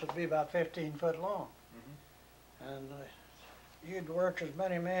board, of course it'd be about 15 foot long. And you'd work as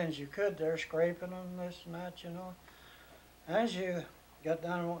many men as you could there, scraping them, this and that, you know. As you got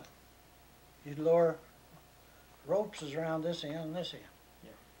down, you'd lower ropes around this end and this end.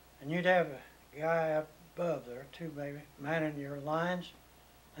 Yeah. And you'd have a guy up above there, 2 maybe, manning your lines,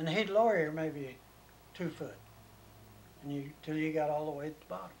 and he'd lower you maybe 2 foot, and till you got all the way at the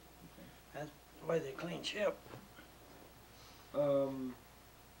bottom. That's the way they clean ship.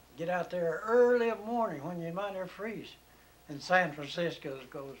 Get out there early in the morning when you might never freeze. And San Francisco's the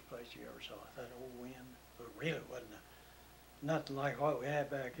coldest place you ever saw. That old wind, it really wasn't nothing like what we had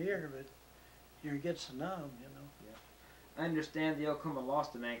back here, but you get so numb, you know. Yeah. I understand the Oklahoma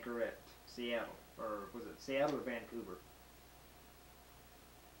lost an anchor at Seattle, or was it Seattle or Vancouver?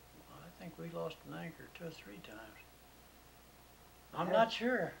 Well, I think we lost an anchor 2 or 3 times. I'm not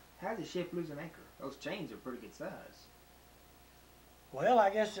sure. How did the ship lose an anchor? Those chains are pretty good size. Well, I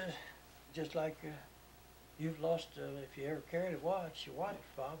guess it's just like you've lost, if you ever carried a watch, your watch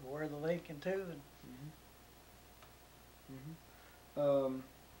fob, where the lake and to. And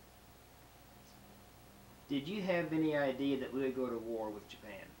Did you have any idea that we would go to war with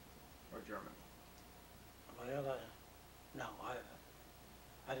Japan or Germany? well, no,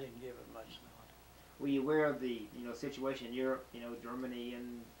 I didn't give it much thought. Were you aware of the, situation in Europe, Germany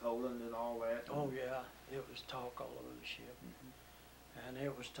and Poland and all that? Oh yeah, it was talk all over the ship. And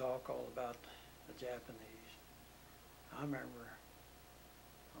it was talk all about the Japanese. I remember,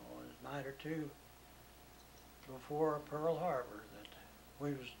 it was a night or two before Pearl Harbor that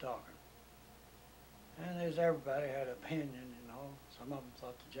we was talking. And as everybody had an opinion, some of them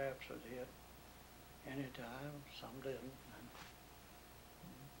thought the Japs would hit any time, some didn't.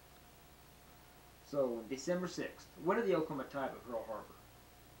 So, December 6th, when did the Oklahoma tie up at Pearl Harbor?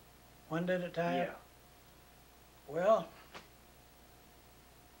 When did it tie Yeah. up? Well,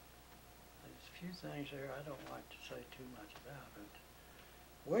 there's a few things there I don't like to say too much about it.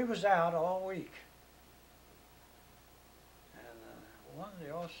 We was out all week. And one of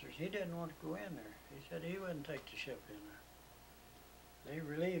the officers, he didn't want to go in there. He said he wouldn't take the ship in there. They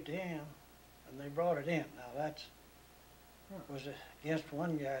relieved him, and they brought it in. Now that's was against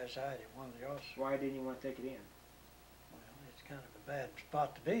one guy's idea, one of the officers. Why didn't you want to take it in? Well, it's kind of a bad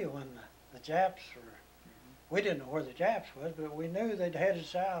spot to be when the Japs were. We didn't know where the Japs was, but we knew they'd headed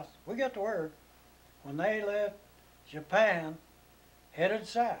south. We got the word when they left Japan, headed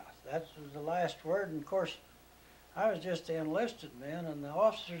south. That was the last word. And of course, I was just the enlisted man, and the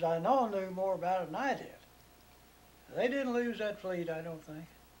officers I know knew more about it than I did. They didn't lose that fleet, I don't think.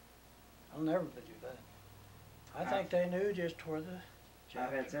 I'll never believe that. I think they knew just where the Japs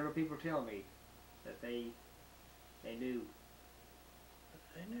I've had several people tell me that they knew.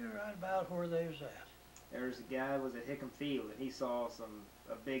 They knew right about where they was at. There was a guy who was at Hickam Field, and he saw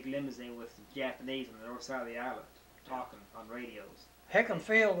a big limousine with some Japanese on the north side of the island talking on radios. Hickam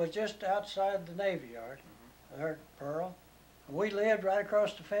Field was just outside the Navy Yard, there at Pearl. And we lived right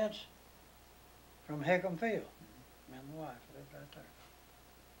across the fence from Hickam Field. Me and the wife lived right there.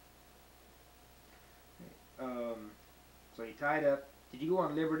 So you tied up. Did you go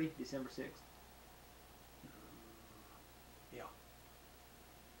on Liberty December 6th? Yeah.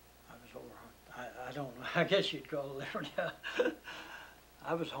 I was over. I don't know. I guess you'd call it Liberty.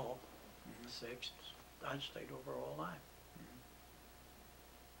 I was home. 6th. I stayed over all night.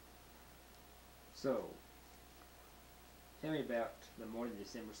 So, tell me about the morning of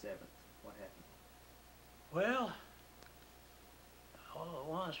December 7th. What happened? Well, all at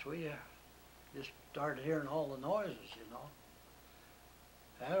once we just started hearing all the noises,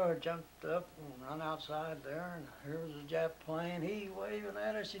 I jumped up and run outside there, and here was a Jap plane. He waving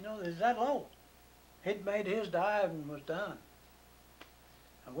at us, is that low? He'd made his dive and was done.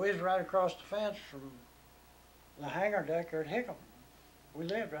 And we was right across the fence from the hangar deck there at Hickam. We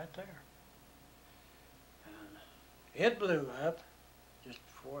lived right there. And it blew up just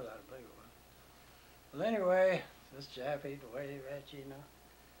before that big one. Well, anyway, this Jap, he'd wave at you,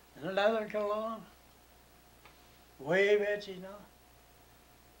 and another would come along, wave at you,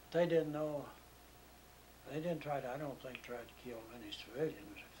 They didn't know. They didn't try to, I don't think, try to kill any civilians,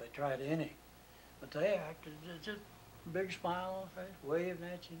 if they tried any. But they acted just a big smile on their face, waving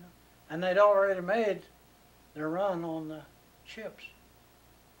at you, And they'd already made their run on the ships.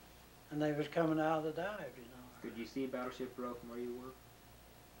 And they was coming out of the dive, Could you see Battleship Row from where you were?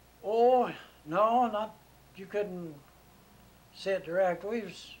 Oh, no, you couldn't see it direct. We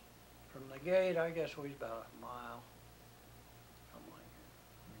was, from the gate, I guess we was about a mile.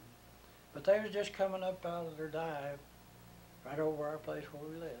 But they was just coming up out of their dive, right over our place where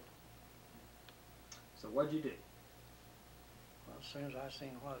we lived. So what'd you do? Well, as soon as I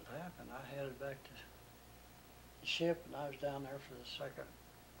seen what had happened, I headed back to the ship, and I was down there for the second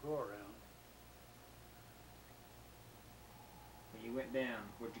go-around. When you went down,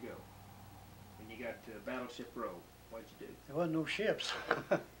 where'd you go? When you got to Battleship Row, what'd you do? There wasn't no ships.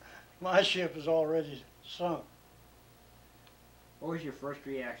 My ship was already sunk. What was your first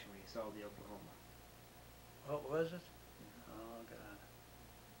reaction when you saw the Oklahoma? What was it? Oh, God.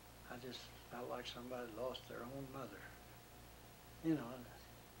 I just felt like somebody lost their own mother. You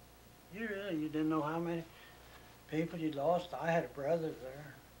didn't know how many people you'd lost. I had a brother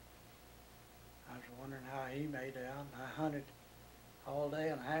there. I was wondering how he made out. I hunted all day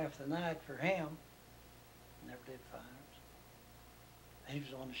and half the night for him. Never did find him. He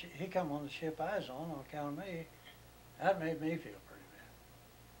was on the ship. He come on the ship I was on account of me. That made me feel pretty bad.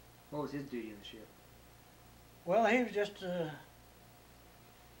 What was his duty in the ship? Well, he was just,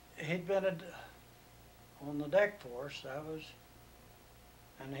 he'd been on the deck force,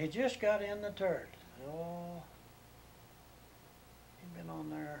 and he just got in the turret. Oh, he'd been on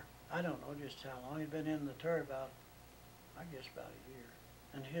there, I don't know just how long. He'd been in the turret I guess about a year.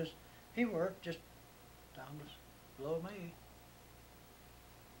 And he worked just down below me.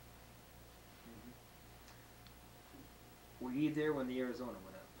 Were you there when the Arizona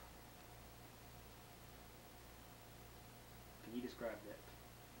went up? Can you describe that?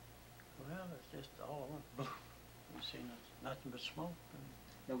 Well, it's just all went boom. You see nothing but smoke.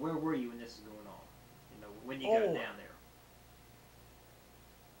 Now, where were you when this is going on? You know, when you got down there?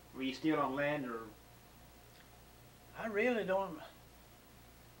 Were you still on land, or? I really don't.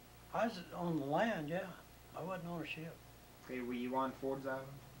 I was on the land, yeah. I wasn't on a ship. Okay, were you on Ford's Island?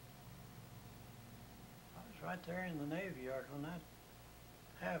 I was right there in the Navy Yard when that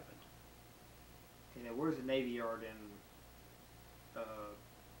happened. Okay, now where's the Navy Yard in,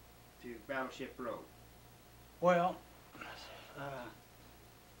 to Battleship Road? Well,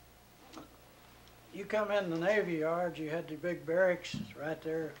 you come in the Navy Yard, you had the big barracks right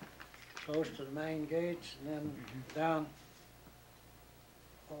there close to the main gates, and then down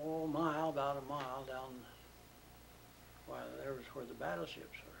about a mile down, well, there was where the battleships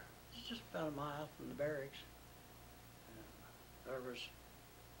were. It's just about a mile from the barracks. And there was,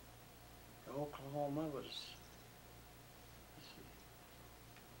 Oklahoma was, let's see,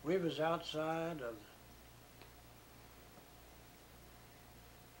 we was outside of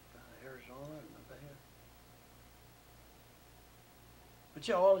Arizona and Nevada. But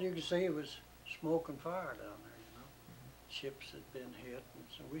yeah, all you could see was smoke and fire down there, you know. Ships had been hit, and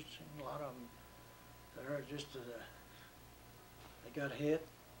so we'd seen a lot of them there just as they got hit.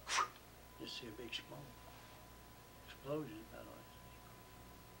 Just see a big smoke. Explosion about like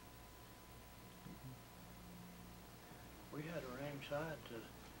that. We had a ringside to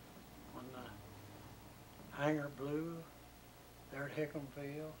when the hangar blew there at Hickam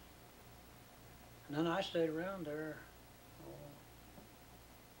Field. And then I stayed around there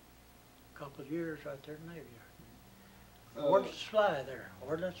a couple of years right there in the Navy Yard. Ordnance supply there,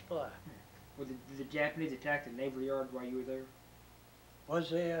 ordnance supply. Well, did the Japanese attack the Navy Yard while you were there? Was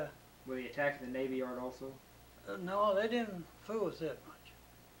they, Were they attacking the Navy Yard also? no, they didn't fool with that much.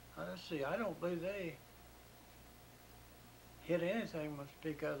 Let's see, I don't believe they hit anything much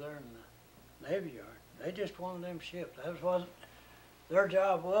speak of there in the Navy Yard. They just wanted them ships. That was their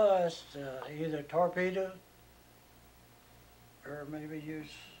job was to either torpedo or maybe use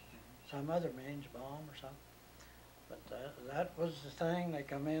some other means, bomb or something. But that was the thing they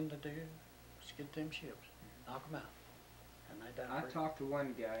come in to do, was get them ships, knock them out. And they done I talked to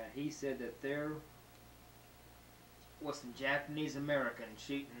one guy, and he said that there was some Japanese Americans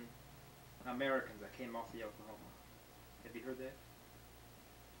shooting Americans that came off the Oklahoma. Have you heard that?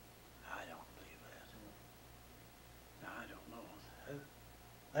 I don't believe that. I don't know.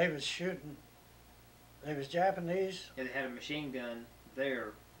 They was shooting, they was Japanese. Yeah, they had a machine gun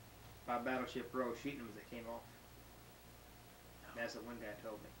there by Battleship Road shooting them as they came off. That's what one guy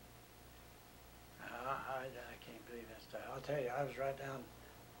told me. I can't believe that stuff. I'll tell you, I was right down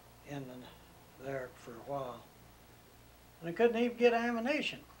in there for a while. And I couldn't even get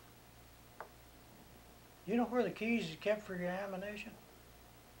ammunition. You know where the keys is kept for your ammunition?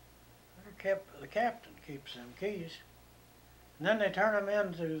 They're kept, the captain keeps them keys. And then they turn them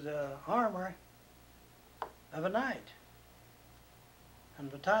into the armory of a night. And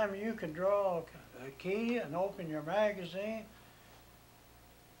by the time you can draw a key and open your magazine,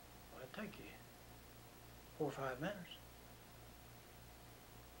 well, it'd take you 4 or 5 minutes.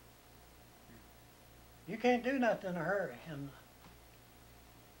 You can't do nothing in a hurry in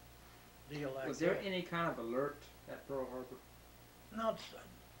a deal like that. Was there any kind of alert at Pearl Harbor? Not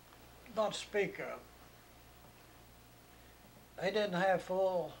to speak of. They didn't have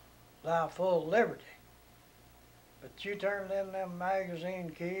full liberty. But you turned in them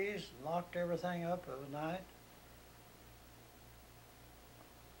magazine keys and locked everything up of the night.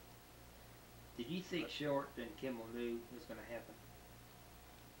 Did you think Short and Kimmel knew it was going to happen?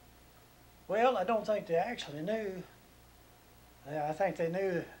 Well, I don't think they actually knew. I think they knew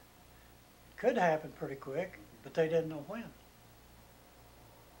it could happen pretty quick, but they didn't know when.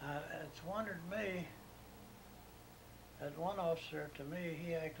 It's wondered to me, that one officer to me,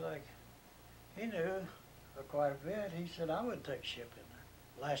 he acted like he knew quite a bit. He said, I wouldn't take a ship in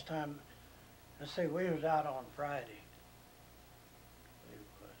there. Last time, let's see, we was out on Friday.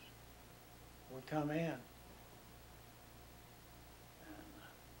 We come in, and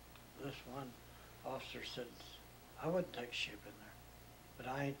this one officer said, I wouldn't take a ship in there, but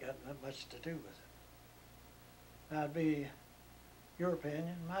I ain't got that much to do with it. That'd be your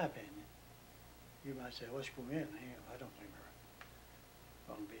opinion, my opinion. You might say, let's go in. I don't think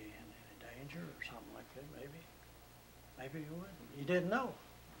we're going to be in any danger or something like that, maybe. Maybe you would. You didn't know.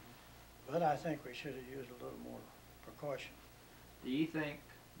 But I think we should have used a little more precaution. Do you think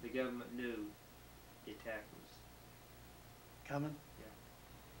the government knew the attack was coming?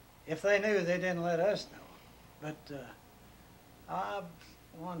 Yeah. If they knew, they didn't let us know. But I've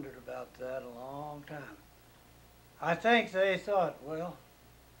wondered about that a long time. I think they thought, well,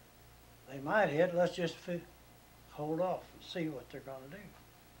 they might hit, let's just hold off and see what they're going to do.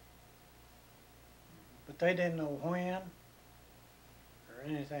 But they didn't know when or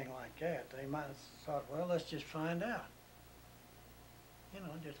anything like that. They might have thought, well, let's just find out. You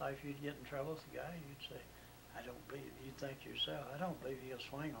know, just like if you'd get in trouble with a guy, you'd say, I don't believe, you'd think to yourself, I don't believe he'll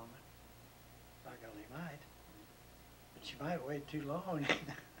swing on me. By golly, he might. But you might wait too long.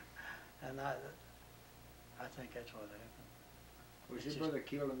 And I think that's what happened. Was your brother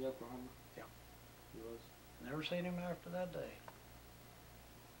killed in Oklahoma? Yeah. He was? Never seen him after that day.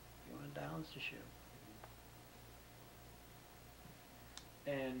 He went down with the ship.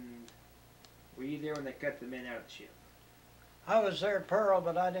 And were you there when they cut the men out of the ship? I was there at Pearl,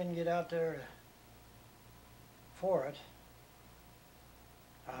 but I didn't get out there for it.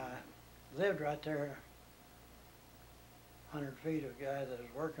 I lived right there, 100 feet of a guy that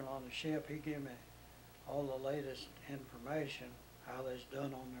was working on the ship. He gave me all the latest information, how they's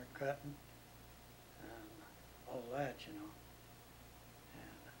done on their cutting, and all that, you know.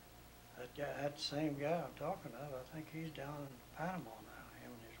 And that guy, that same guy I'm talking of, I think he's down in Panama now,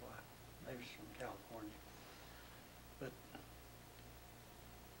 him and his wife. They was from California. But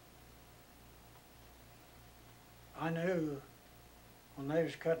I knew when they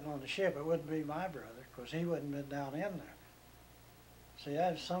was cutting on the ship, it wouldn't be my brother, because he wouldn't been down in there. See,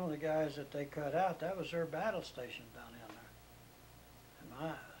 that's some of the guys that they cut out, that was their battle station down in there.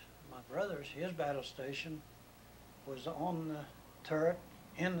 And my brother's, his battle station was on the turret,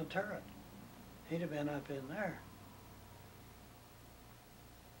 in the turret. He'd have been up in there.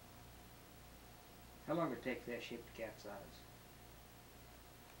 How long did it take for that ship to capsize?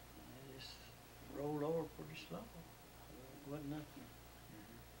 It just rolled over pretty slow. Wasn't nothing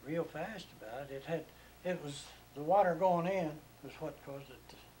real fast about it. It was the water going in was what caused it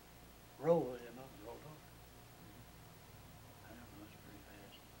to roll, you know, rolled over. That was pretty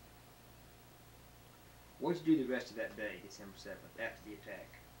fast. What did you do the rest of that day, December 7th, after the attack?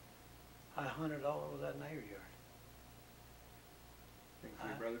 I hunted all over that Navy Yard. Think for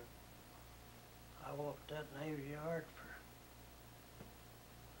your brother? I walked that Navy Yard for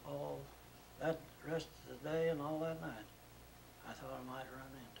all that rest of the day and all that night. I thought I might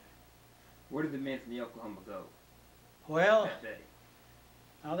run into. Where did the men from the Oklahoma go Well, that day?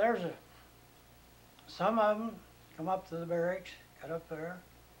 now there's some of them come up to the barracks, got up there,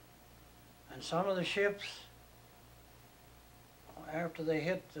 and some of the ships, after they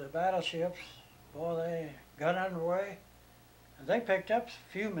hit the battleships, boy, they got underway, and they picked up a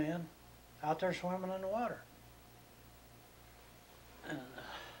few men out there swimming in the water. And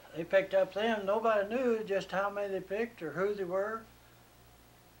they picked up them. Nobody knew just how many they picked or who they were.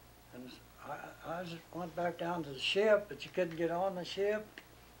 And I just went back down to the ship, but you couldn't get on the ship.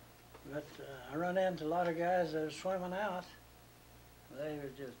 But I run into a lot of guys that were swimming out. They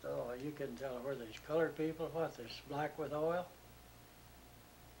were just, oh, you couldn't tell whether they's colored people or what. They're black with oil.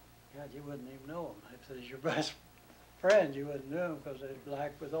 God, you wouldn't even know them. If they's your best friend, you wouldn't know them because they're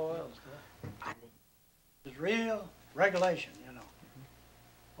black with oil and stuff. It's real regulation, you know.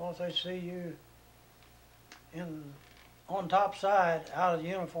 Well, if they see you on top side, out of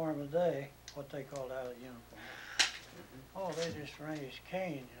uniform today, what they called out of uniform, oh, they just raised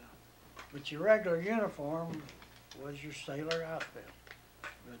Cain, you know. But your regular uniform was your sailor outfit.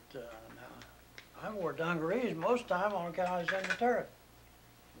 But now, I wore dungarees most of the time on account I was in the turret.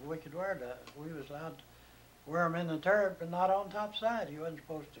 We could wear that. We was allowed to wear them in the turret, but not on top side. You wasn't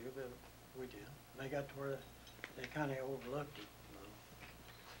supposed to, but we did. They got to where they kind of overlooked it.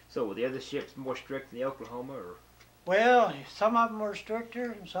 So were the other ships more strict than the Oklahoma, or? Well, some of them were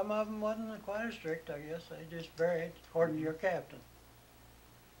stricter, and some of them wasn't quite as strict, I guess. They just varied according to your captain.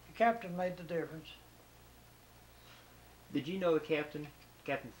 The captain made the difference. Did you know the captain,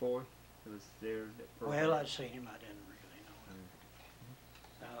 Captain Foy, who was there? Well, I'd seen him. I didn't really know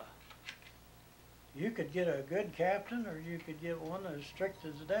him. You could get a good captain, or you could get one as strict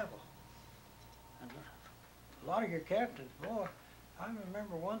as the devil. And a lot of your captains, boy, I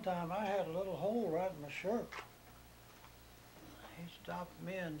remember one time I had a little hole right in my shirt. He stopped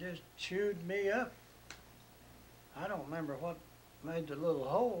me and just chewed me up. I don't remember what made the little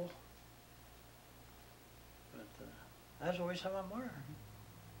hole, but that's the way some of them were.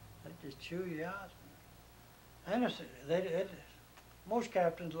 They just chew you out. And most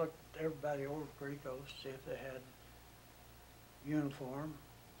captains looked everybody over Creek Oath, see if they had uniform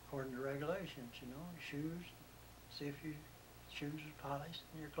according to regulations, you know, shoes, see if your shoes was polished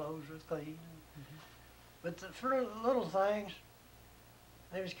and your clothes was clean. But for little things,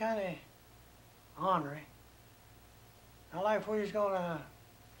 they was kind of ornery. Now, like if we was going to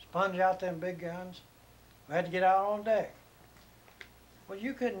sponge out them big guns, We had to get out on deck. Well,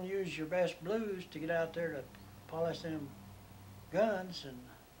 you couldn't use your best blues to get out there to polish them guns and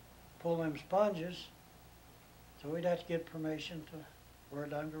pull them sponges. So we'd have to get permission to wear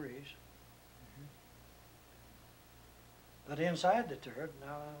dungarees. But inside the turret,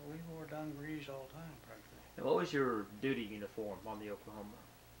 now we wore dungarees all the time, practically. And what was your duty uniform on the Oklahoma?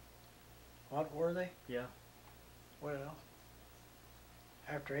 What were they? Yeah. Well,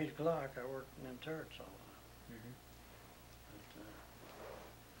 after 8 o'clock, I worked in them turrets all the time.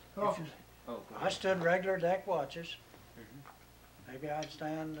 But, Oh, go I ahead. stood regular deck watches. Mhm. Maybe I'd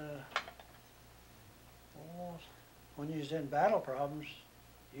stand, when you was in battle problems,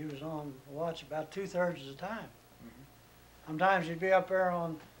 you was on watch about 2/3 of the time. Sometimes you'd be up there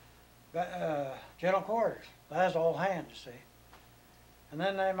on general quarters. That's all hands, you see. And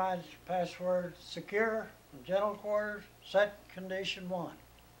then they might pass word secure, general quarters, set condition 1.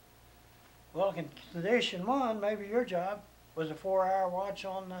 Well, condition 1, maybe your job was a 4-hour watch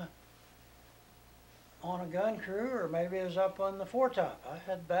on a gun crew, or maybe it was up on the foretop. I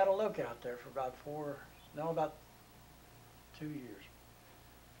had battle lookout there for about 2 years.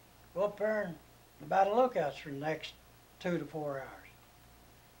 Go up there and the battle lookouts for the next 2 to 4 hours.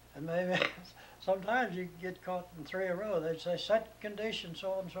 And maybe sometimes you could get caught in 3 in a row. They'd say set condition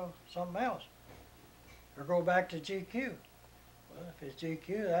so-and-so, something else. Or go back to GQ. Well, if it's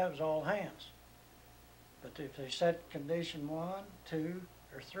GQ, that was all hands. But if they set condition 1, 2,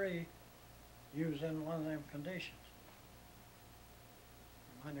 or 3, you was in one of them conditions.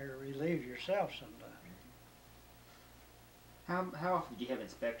 You might never relieve yourself sometimes. How often did you have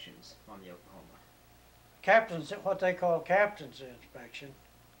inspections on the Oklahoma? Captain's, what they call captain's inspection.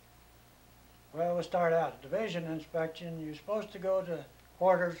 Well, we start out division inspection. You're supposed to go to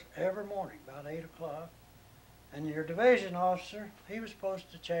quarters every morning about 8 o'clock. And your division officer, he was supposed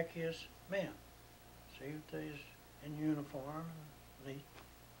to check his men. See if they's in uniform and neat.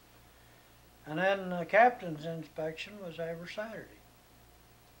 And then the captain's inspection was every Saturday.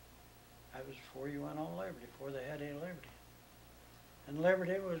 That was before you went on liberty, before they had any liberty. And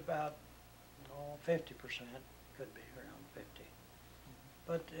liberty was about 50%, could be around 50.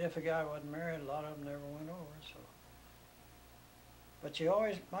 But if a guy wasn't married, a lot of them never went over. So, but you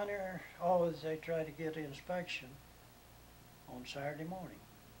always, they try to get inspection on Saturday morning.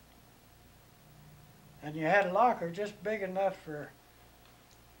 And you had a locker just big enough for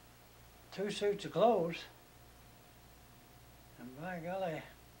 2 suits of clothes. And by golly,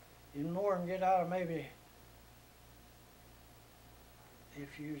 you more than get out of maybe,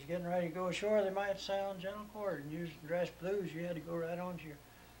 if you was getting ready to go ashore, they might sound general quarters and using dress blues. You had to go right on to your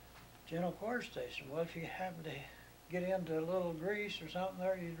general quarters station. Well, if you happened to get into a little grease or something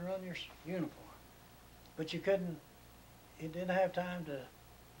there, you'd run your uniform. But you didn't have time to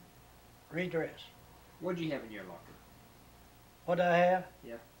redress. What did you have in your locker What did I have?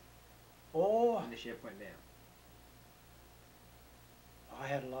 Yeah. Oh, when the ship went down? I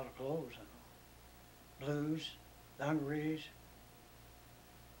had a lot of clothes. Blues, dungarees,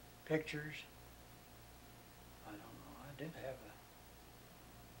 pictures. I don't know. I did have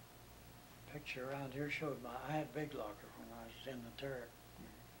a picture around here showed I had a big locker when I was in the turret.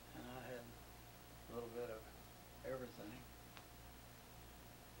 And I had a little bit of everything.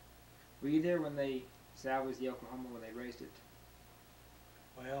 Were you there when they salvaged the Oklahoma, when they raised it?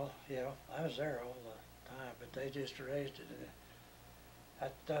 Well, yeah, I was there all the time, but they just raised it.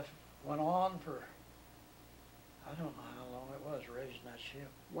 That stuff went on for, I don't know how long it was raising that ship.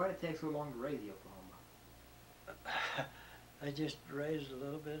 Why did it take so long to raise the Oklahoma? They just raised a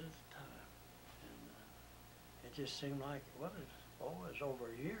little bit at a time. And it just seemed like, it was over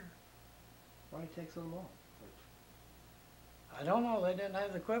a year. Why did it take so long? I don't know, they didn't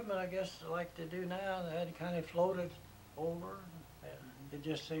have the equipment, I guess, like they do now. They had to kind of float it over. It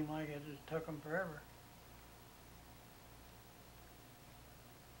just seemed like it just took them forever.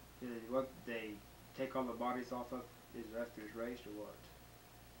 Did they take all the bodies off of it after it's raised, or what?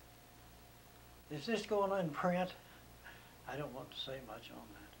 Is this going in print? I don't want to say much on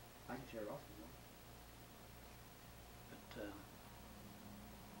that. I can tear it off as well. But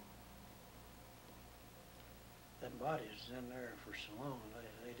them bodies in there for so long,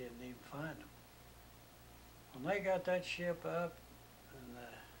 they didn't even find them. When they got that ship up, and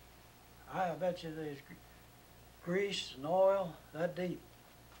I bet you there's grease and oil that deep.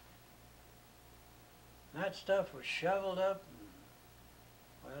 And that stuff was shoveled up, and,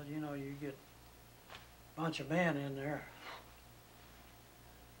 well, you know, you get a bunch of men in there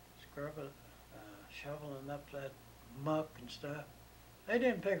shoveling up that muck and stuff. They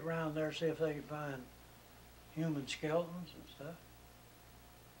didn't pick around there to see if they could find human skeletons and stuff.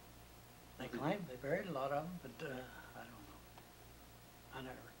 They claim they buried a lot of them, but I don't know. I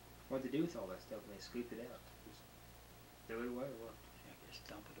never. What'd they do with all that stuff when they scooped it out? Just threw it away or what? I guess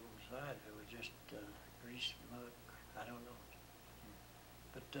dump it on the side. It was just grease, mud. I don't know.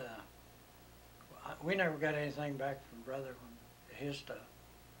 But we never got anything back from Brother when his stuff.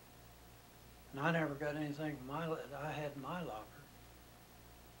 And I never got anything from I had in my locker.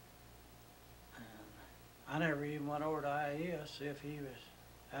 And I never even went over to IE to see if he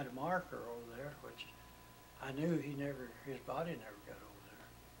had a marker over there, which I knew his body never got over there.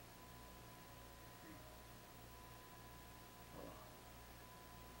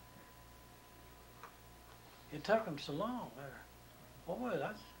 It took them so long there. What was it?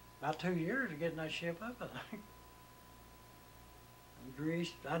 That's about 2 years of getting that ship up, I think. And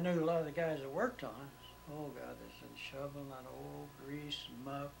grease. I knew a lot of the guys that worked on it. Oh God, they been shoveling that old grease and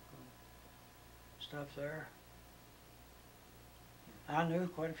muck and stuff there. I knew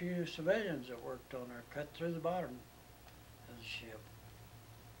quite a few civilians that worked on there, cut through the bottom of the ship.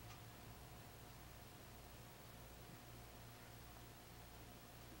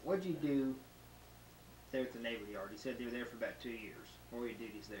 What'd you do there at the Naval Yard? You said you were there for about 2 years. What were your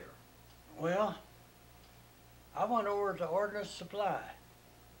duties there? Well, I went over to Ordnance Supply.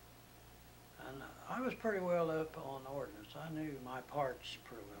 And I was pretty well up on ordnance. I knew my parts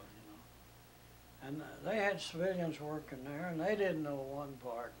pretty well, you know. And they had civilians working there, and they didn't know one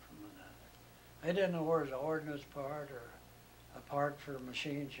part from another. They didn't know where was an ordnance part or a part for a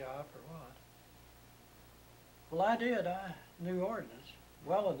machine shop or what. Well, I did. I knew ordnance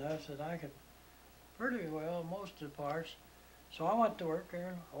well enough that I could pretty well most of the parts. So I went to work there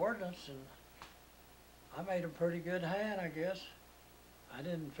in ordnance, and I made a pretty good hand, I guess. I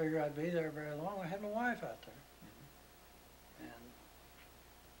didn't figure I'd be there very long. I had my wife out there. And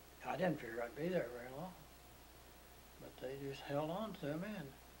I didn't figure I'd be there very long. But they just held on to me. And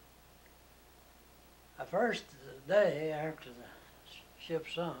the first day after the ship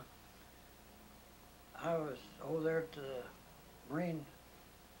sunk, I was over there at the Marine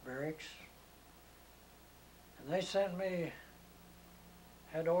barracks. And they sent me,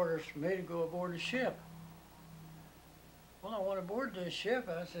 had orders for me to go aboard the ship. Well, I went aboard this ship.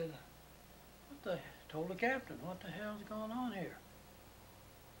 I said, told the captain, what the hell's going on here?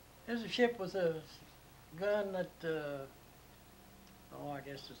 There's a ship with a gun that, I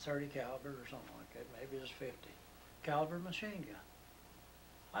guess it's 30 caliber or something like that. Maybe it's 50 caliber machine gun.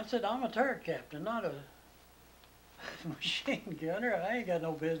 I said, I'm a turret captain, not a machine gunner. I ain't got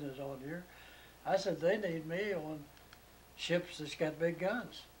no business on here. I said, they need me on ships that's got big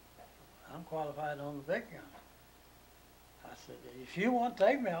guns. I'm qualified on the big gun. I said, if you want to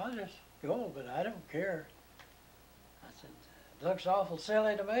take me, I'll just go, but I don't care. I said, it looks awful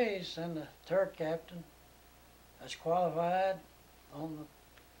silly to me, send a turret captain that's qualified on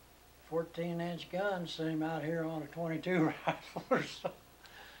the 14-inch gun, send him out here on a 22 rifle or so.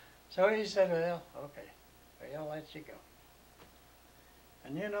 So he said, well, okay, well, I'll let you go.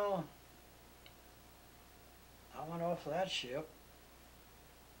 And you know, I went off of that ship,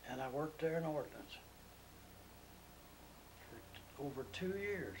 and I worked there in ordnance for over 2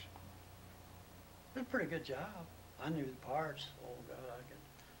 years. It was a pretty good job. I knew the parts. Oh God,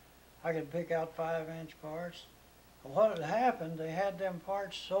 I could pick out 5-inch parts. And what had happened, they had them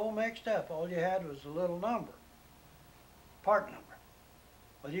parts so mixed up. All you had was a little number, part number.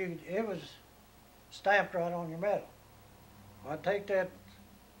 Well, it was stamped right on your metal. Well, I'd take that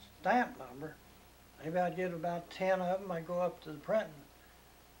stamp number. Maybe I'd get about 10 of them. I'd go up to the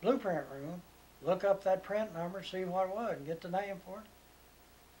blueprint room, look up that print number, see what it was, and get the name for it.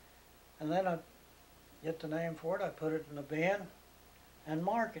 And then I'd get the name for it. I'd put it in a bin and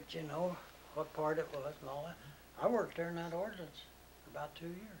mark it, you know, what part it was and all that. I worked there in that ordnance for about 2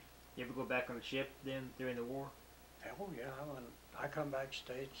 years. You ever go back on the ship then during the war? Oh yeah, I come back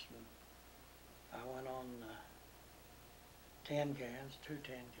States, and I went on tin cans, 2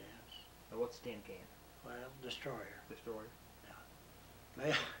 tin cans. Or what's a tin can? Well, destroyer. Destroyer.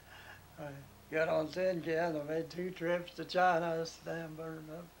 Yeah. I got on tin cans. I made 2 trips to China. This damn burned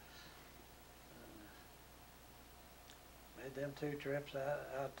up. Made them 2 trips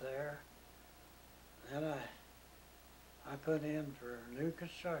out there. Then I put in for new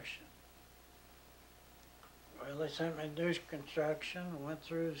construction. Well, they sent me to new construction. I went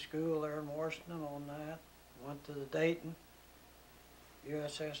through the school there in Washington on that. Went to the Dayton,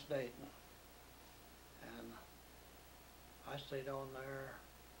 USS Dayton. And I stayed on there.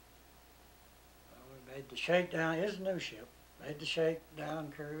 We made the shakedown. It's a new ship. Made the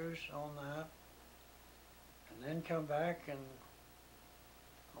shakedown cruise on that. And then come back, and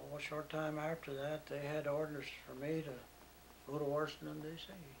a short time after that, they had orders for me to go to Washington,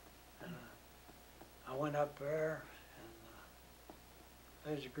 D.C. And I went up there, and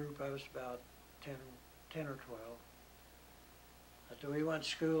there was a group of us, about 10 or 12. But we went to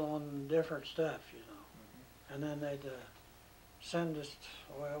school on different stuff, you know. And then they'd send us,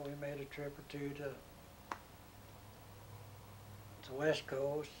 well, we made a trip or two to the West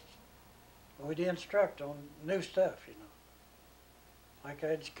Coast. We'd instruct on new stuff, you know. Like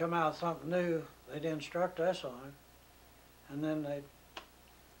they'd come out with something new, they'd instruct us on it, and then they'd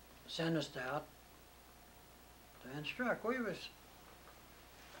send us out to instruct.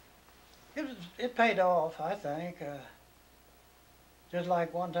 It paid off, I think. Just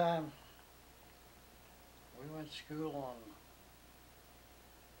like one time, we went to school on,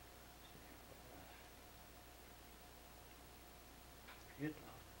 I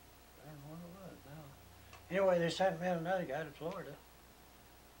don't know what it was now. Anyway, they sent me and another guy to Florida.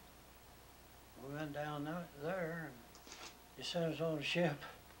 We went down there, and they sent us on a ship.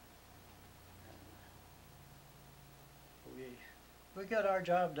 We got our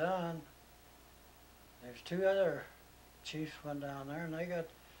job done. There's 2 other chiefs went down there, and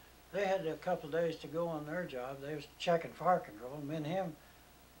they had a couple of days to go on their job. They was checking fire control. Me and him,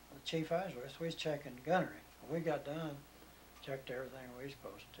 the chief I was with, we was checking gunnery. We got done, checked everything we was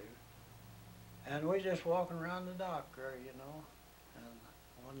supposed to. And we just walking around the dock there, you know. And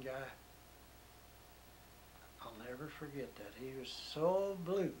one guy, I'll never forget that. He was so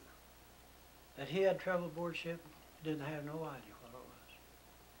blue that he had trouble aboard ship, didn't have no idea what it was.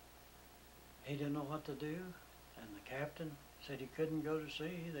 He didn't know what to do, and the captain said he couldn't go to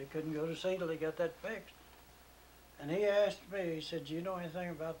sea. They couldn't go to sea till they got that fixed. And he asked me, he said, "Do you know anything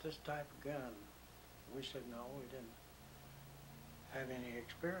about this type of gun?" We said, "No, we didn't have any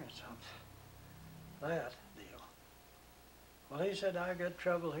experience on that deal." Well, he said, "I got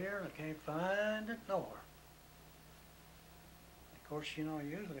trouble here and I can't find it nowhere." Of course, you know,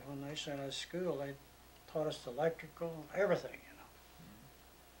 usually when they sent us to school, they taught us the electrical, everything, you know,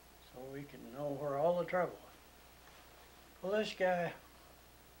 so we can know where all the trouble was. Well, this guy,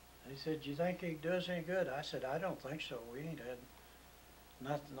 he said, "Do you think he does any good?" I said, "I don't think so. We ain't had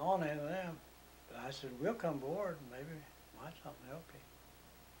nothing on any of them." But I said, "We'll come aboard and maybe might something help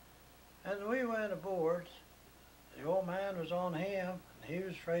you." And we went aboard. The old man was on him, and he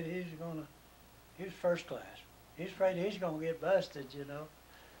was afraid he was first class. He's afraid he's gonna get busted, you know.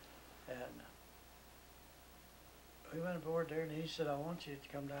 And we went aboard there, and he said, "I want you to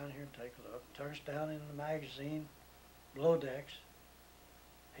come down here and take a look." Took us down in the magazine, below decks.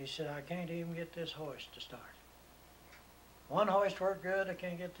 He said, "I can't even get this hoist to start. One hoist worked good, I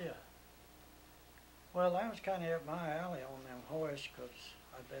can't get the other." Well, that was kind of up my alley on them hoists, because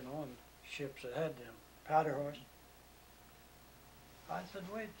I'd been on ships that had them powder hoists. I said,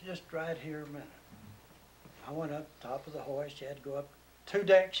 "Wait just right here a minute." I went up top of the hoist. You had to go up 2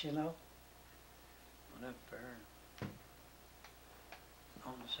 decks, you know. Went up there, and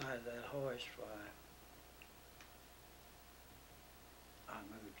on the side of that hoist, I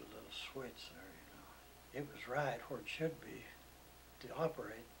moved a little switch there, you know. It was right where it should be to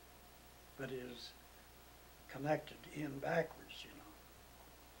operate, but it was connected in backwards, you know.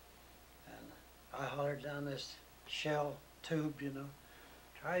 And I hollered down this shell tube, you know,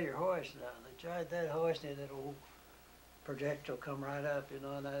 "Try your hoist now." They tried that hoist, and that old projectile come right up, you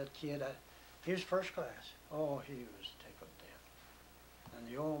know, and that kid, he was first class. Oh, he was tickled to death. And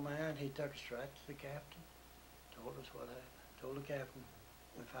the old man, he took us right to the captain, told us what happened, told the captain,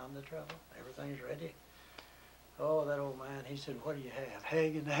 "We found the trouble, everything's ready." Oh, that old man, he said, "What do you have,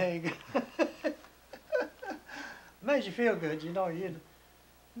 Haig and Haig?" Made you feel good, you know, you'd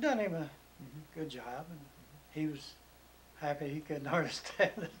done him a good job, and he was happy he couldn't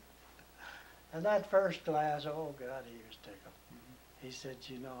understand it. And that first class, oh God, he was tickled. He said,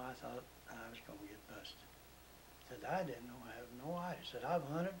 "You know, I thought I was going to get busted." He said, "I didn't know, I have no idea." He said, "I've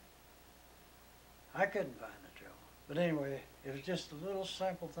hunted. I couldn't find the trouble." But anyway, it was just a little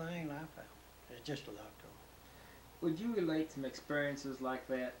simple thing, and I found it. It's just a lot to it. Would you relate some experiences like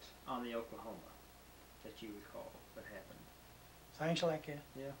that on the Oklahoma that you recall that happened? Things like that?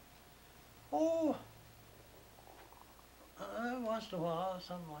 Yeah. Oh, once in a while,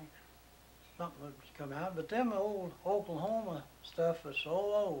 something would come out. But them old Oklahoma stuff was so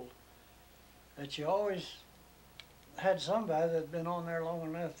old that you always had somebody that'd been on there long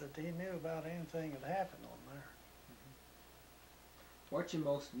enough that they knew about anything that happened on there. What's your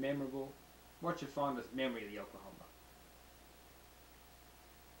fondest memory of the Oklahoma?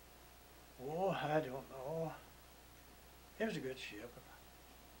 Oh, I don't know. It was a good ship,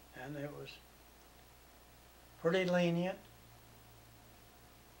 and it was pretty lenient.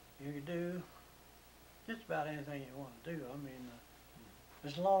 You could do just about anything you want to do. I mean,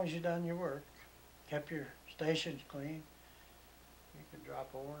 as long as you done your work, kept your stations clean. You could drop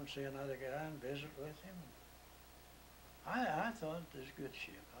over and see another guy and visit with him. I thought it was a good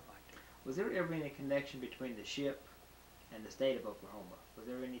ship. I liked it. Was there ever any connection between the ship and the state of Oklahoma? Was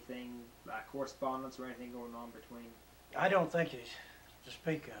there anything like correspondence or anything going on between? I don't think he's to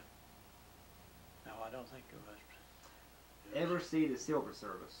speak of. No, I don't think it was. Ever see the silver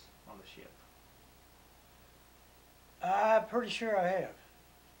service on the ship? I'm pretty sure I have.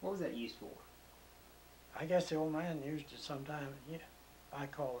 What was that used for? I guess the old man used it sometime. Yeah, I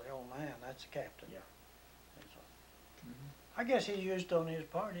call the old man. That's the captain. Yeah. That's all. I guess he used it on his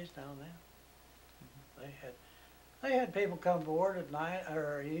parties down there. They had people come aboard at night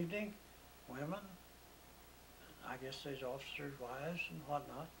or evening, women. I guess there's officers' wives and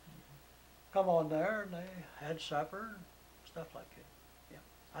whatnot. Come on there and they had supper and stuff like that.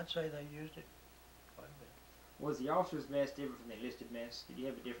 Yeah, I'd say they used it quite a bit. Was the officer's mess different from the enlisted mess? Did you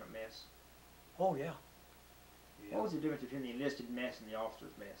have a different mess? Oh yeah. What was the difference between the enlisted mess and the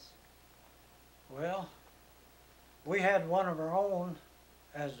officer's mess? Well, we had one of our own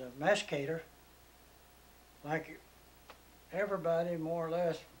as a mess cater. Like everybody more or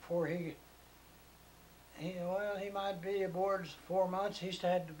less before he might be aboard 4 months, he used to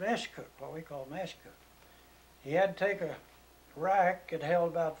have the mess cook, what we call mess cook. He had to take a rack that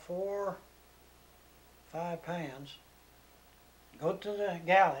held about 4, 5 pans, go to the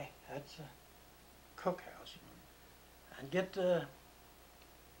galley, that's the cookhouse, and get the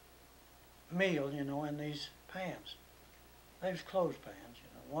meal, in these pans. They was clothespans,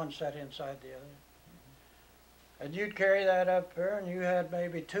 one sat inside the other. And you'd carry that up there and you had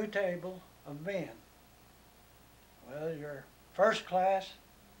maybe 2 tables of men. Well, your first class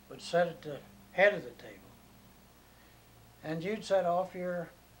would sit at the head of the table. And you'd set off your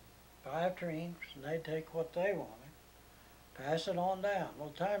 5 tureen and they'd take what they wanted, pass it on down.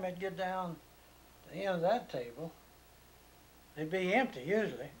 Well, the time they'd get down to the end of that table, it'd be empty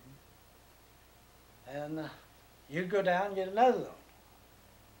usually. And you'd go down and get another load.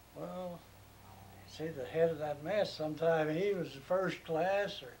 Well, see, the head of that mess, sometime he was the first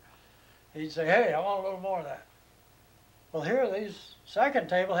class, or he'd say, hey, I want a little more of that. Well, here, these second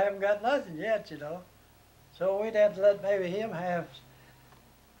table haven't got nothing yet, So we'd have to let maybe him have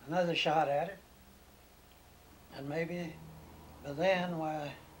another shot at it. And maybe by then,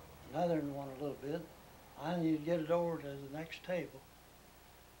 why, another one a little bit, and you'd get it over to the next table.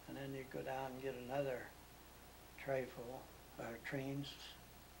 And then you'd go down and get another tray full, tureen,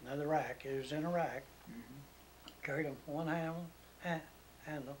 another rack. It was in a rack. Carried them one handle, had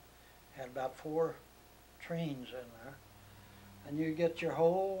about 4 tureens in there. And you get your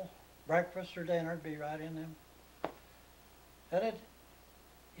whole breakfast or dinner, it'd be right in them. And it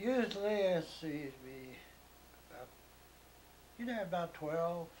usually, let's see, it'd be about, you'd have about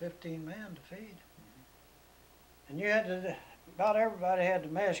 12, 15 men to feed. And you had to, about everybody had to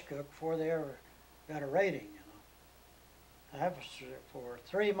mess cook before they ever got a rating, That was for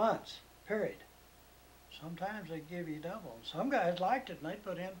 3 months, period. Sometimes they'd give you double. And some guys liked it and they'd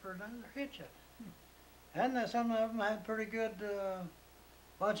put in for another hitch-up. And some of them had pretty good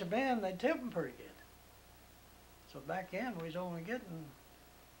bunch of men, they'd tip them pretty good. So back then we was only getting,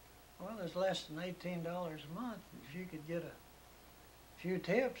 well, there's less than $18 a month. If you could get a few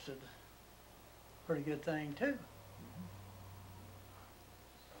tips, it's a pretty good thing too.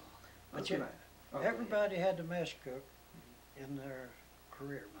 But everybody had to mess cook in their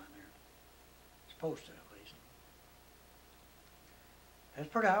career by now. Supposed to, at least. It's a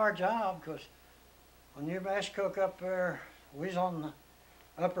pretty hard job, because when you mess cook up there, we was on the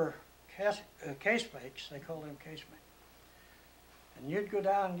upper casemates, they call them casemates. And you'd go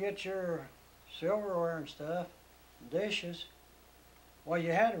down and get your silverware and stuff, and dishes. Well,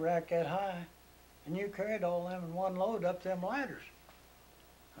 you had a rack that high, and you carried all them in one load up them ladders.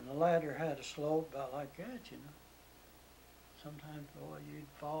 And the ladder had a slope about like that, Sometimes, boy, you'd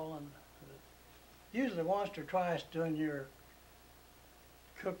fall, and usually once or twice doing your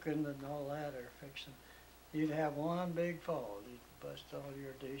cooking and all that, or fixing, you'd have one big fall. You'd bust all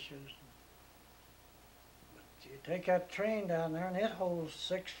your dishes. But you take that train down there, and it holds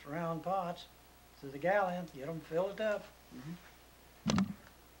 6 round pots to the gallon. Get them filled up.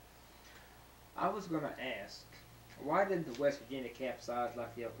 I was going to ask, why didn't the West Virginia capsize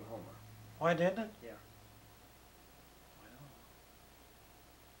like the Oklahoma? Why didn't it? Yeah.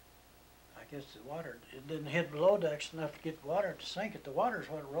 I guess the water, it didn't hit below decks enough to get the water to sink it. The water's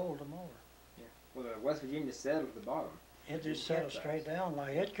what rolled them over. Yeah. Well, the West Virginia settled at the bottom. It just settled straight down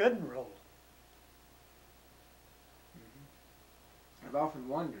like it couldn't roll. I've often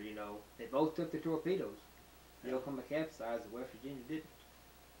wondered, they both took the torpedoes. The Oklahoma capsized, the West Virginia didn't.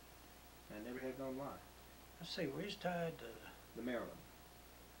 I never have known why. Let's see, we was tied to The Maryland.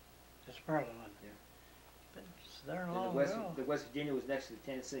 this Maryland. Yeah. Been there And long the West, ago. the West Virginia was next to the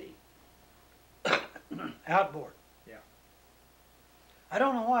Tennessee. Outboard. Yeah. I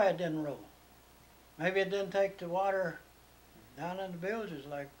don't know why it didn't roll. Maybe it didn't take the water down in the bilges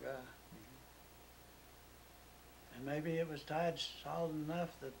like, and maybe it was tied solid enough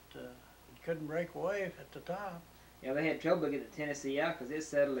that it couldn't break away at the top. Yeah, they had trouble getting the Tennessee out because it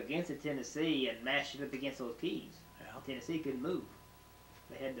settled against the Tennessee and mashed it up against those keys. Yeah. The Tennessee couldn't move.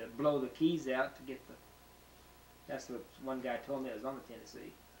 They had to blow the keys out to get the. That's what one guy told me that was on the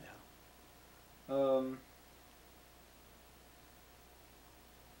Tennessee. Yeah.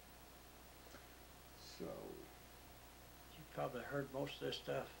 So. You probably heard most of this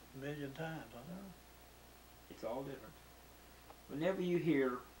stuff a million times, huh? It's all different. Whenever you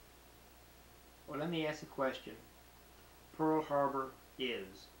hear, well, let me ask a question. Pearl Harbor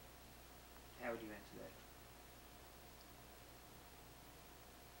is. How would you answer that?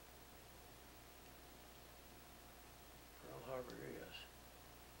 Pearl Harbor is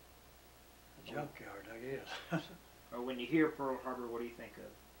a junkyard, I guess. Or when you hear Pearl Harbor, what do you think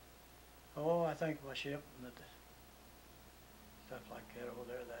of? Oh, I think my ship and stuff like that over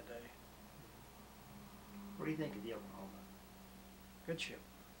there that day. What do you think of the Oklahoma? Good ship.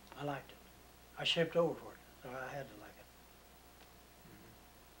 I liked it. I shipped over for it, so I had to like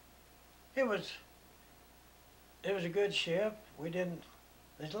it. It was a good ship. We didn't.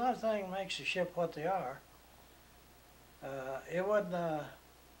 There's a lot of things makes a ship what they are. It wasn't a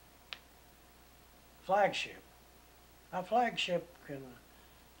flagship. A flagship can.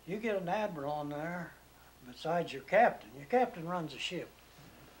 You get an admiral on there besides your captain. Your captain runs the ship.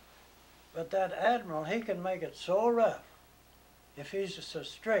 But that admiral, he can make it so rough, if he's so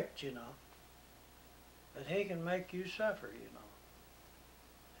strict, you know, that he can make you suffer, you know.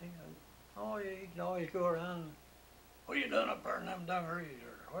 He can always go around, what are you doing up there in them dungarees?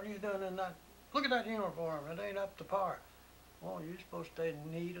 Or what are you doing in that, look at that uniform, it ain't up to par. Well, you're supposed to stay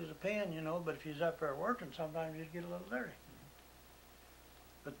neat as a pin, you know, but if you're up there working, sometimes you'd get a little dirty.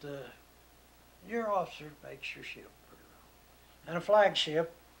 But your officer makes your ship pretty rough. And a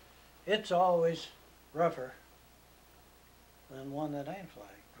flagship, it's always rougher than one that ain't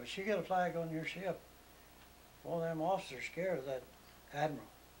flagged. Because you get a flag on your ship, well, them officers are scared of that admiral.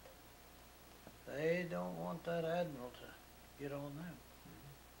 They don't want that admiral to get on them.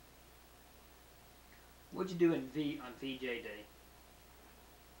 What'd you do on VJ Day?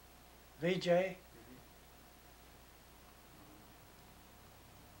 VJ?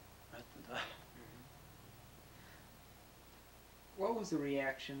 What was the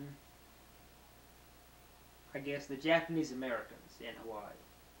reaction, I guess, the Japanese Americans in Hawaii?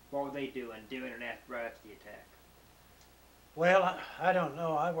 What were they doing right after the attack? Well, I don't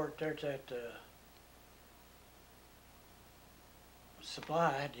know. I worked there at that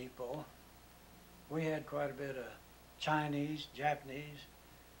supply depot. We had quite a bit of Chinese, Japanese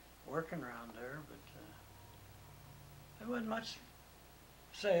working around there, but there wasn't much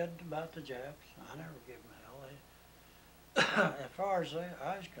said about the Japs. I never give them hell. As far as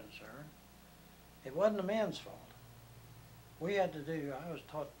I was concerned, it wasn't the men's fault. We had to do, I was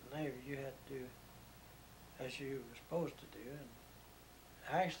taught in the Navy, you had to do as you were supposed to do. And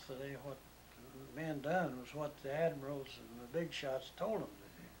actually, what the men done was what the admirals and the big shots told them to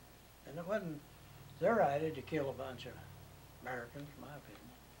do. And it wasn't their idea to kill a bunch of Americans, in my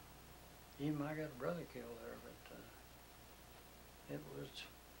opinion. Even I got a brother killed there, but it was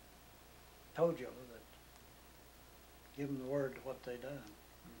told you that give them the word to what they done.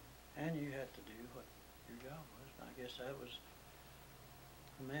 And you had to do what your job was. And I guess that was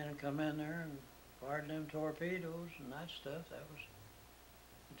the man had come in there and fired them torpedoes and that stuff. That was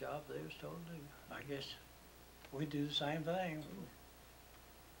the job they was told to do. I guess we do the same thing.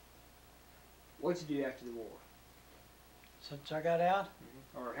 What'd you do after the war? Since I got out,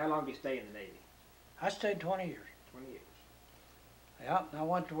 Or how long did you stay in the Navy? I stayed 20 years. 20 years. Yeah, and I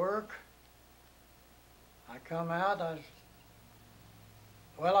went to work. I come out, I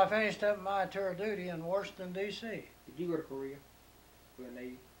finished up my tour of duty in Washington, D.C. Did you go to Korea for the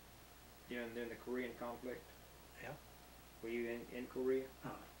Navy during the Korean conflict? Yeah. Were you in Korea?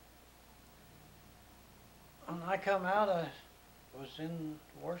 When I come out, I was in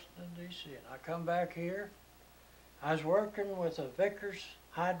Washington, D.C., and I come back here. I was working with a Vickers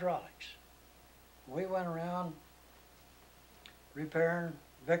Hydraulics. We went around repairing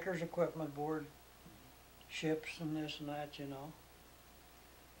Vickers equipment aboard ships and this and that, you know.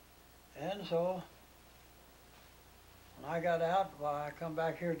 And so, when I got out, I come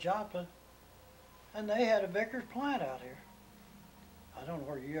back here to Joplin, and they had a Vickers plant out here. I don't know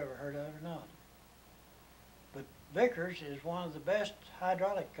whether you ever heard of it or not. But Vickers is one of the best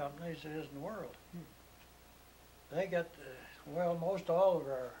hydraulic companies there is in the world. They got, well, most all of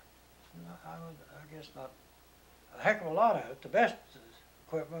our, I guess not, a heck of a lot of it. The best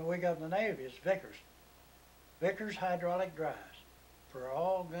equipment we got in the Navy is Vickers. Vickers hydraulic drives for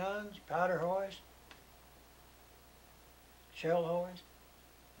all guns, powder hoist, shell hoist.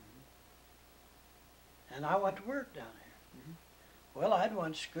 And I went to work down here. Well, I'd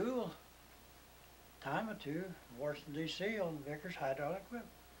went to school a time or two in Washington, D.C. on Vickers hydraulic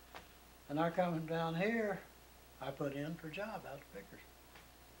equipment. And I come down here, I put in for a job out at Vickers.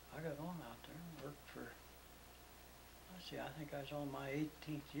 I got on out there and worked for, let's see, I think I was on my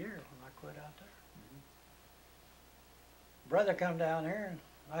 18th year when I quit out there. Brother come down here, and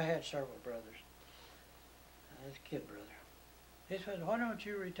I had several brothers. His kid brother. He said, why don't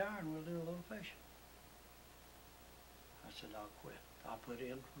you retire and we'll do a little fishing? I said, I'll quit. I'll put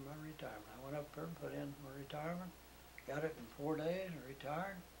in for my retirement. I went up there and put in for retirement. Got it in 4 days and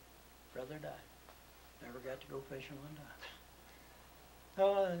retired. Brother died. Never got to go fishing one time.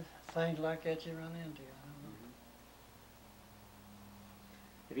 Oh, things like that you run into. I don't know.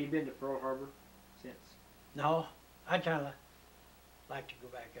 Have you been to Pearl Harbor since? No, I kind of like to go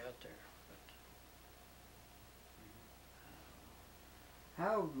back out there. But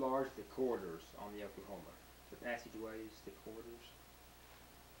How large are the corridors on the Oklahoma? The passageways, the corridors?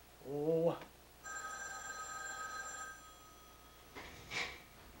 oh,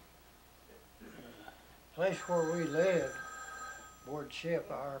 the place where we lived, aboard ship,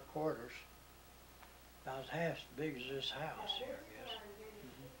 our quarters, about half as big as this house here, I guess.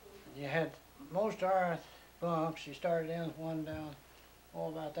 And you had most of our bunks, you started in with one down, oh,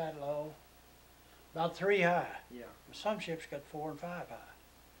 about that low, about 3 high. Yeah. Some ships got 4 and 5 high.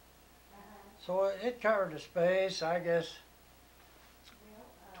 So it covered the space, I guess,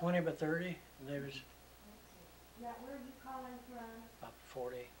 20 by 30, and there was Now, where are you calling from? about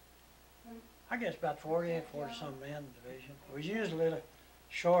 40. I guess about 40 some men division. It was usually a little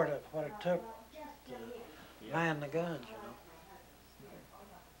short of what it took to man the guns, you know.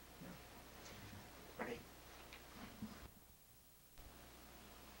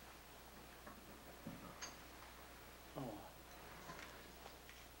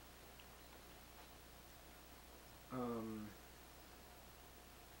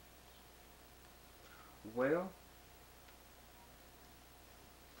 Well,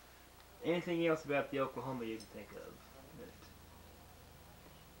 anything else about the Oklahoma you can think of?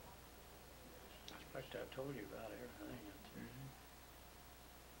 I expect I told you about everything.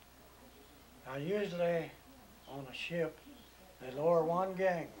 Now usually on a ship, they lower one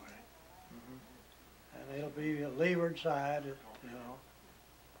gangway. And it'll be a leeward side, you know.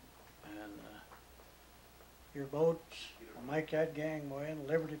 And your boats will make that gangway and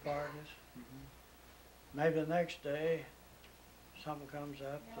liberty parties. Maybe the next day, something comes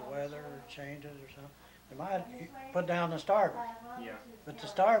up, the weather changes or something. They might put down the starboard. Yeah. But the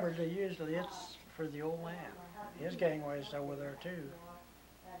starboard, it's for the old man. His gangway's over there too.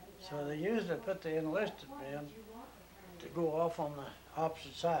 So they usually put the enlisted men to go off on the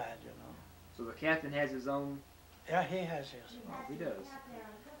opposite side, you know. So the captain has his own? Yeah, he has his. Oh, he does.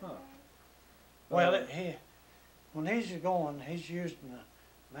 Huh. Well, when he's going, he's using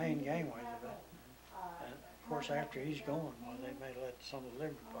the main gangway. And of course, after he's gone, well, they may let some of the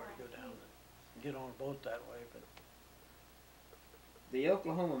Liberty Party go down and get on a boat that way. But the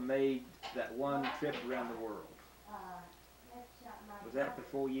Oklahoma made that one trip around the world. Was that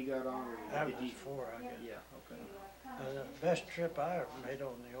before you got on? Or that did was you? before I got. Yeah. Okay. The best trip I ever made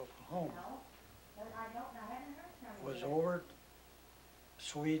on the Oklahoma was over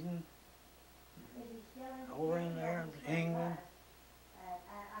Sweden, over in there in England.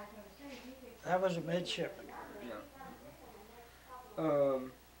 That was a midshipman. Yeah.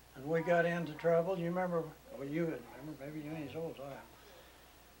 And we got into trouble. You remember, well, you would remember, maybe you ain't as old as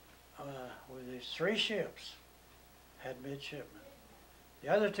I am. With these 3 ships had midshipmen. The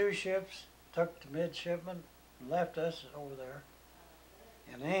other 2 ships took the midshipmen and left us over there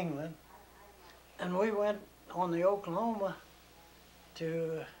in England. And we went on the Oklahoma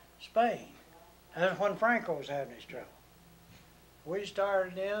to Spain. That's when Franco was having his trouble. We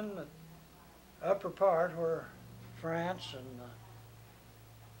started in the upper part where France and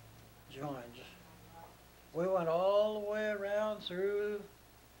joins. We went all the way around through,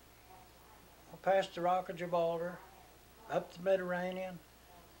 past the Rock of Gibraltar, up the Mediterranean,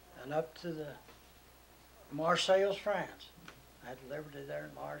 and up to the Marseilles, France. I had liberty there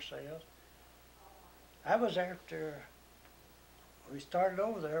in Marseilles. That was after we started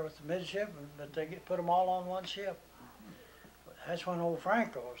over there with the midshipmen, but they put them all on one ship. that's when old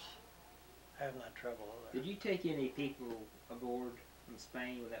Franco was having that trouble over there. Did you take any people aboard from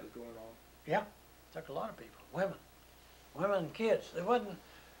Spain when that was going on? Yeah, took a lot of people, women and kids. There wasn't,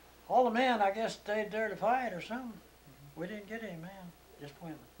 all the men, I guess, stayed there to fight or something. We didn't get any men, just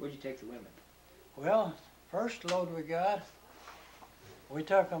women. Where'd you take the women? Well, first load we got, we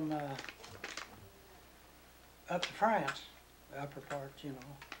took them up to France, the upper parts, you know.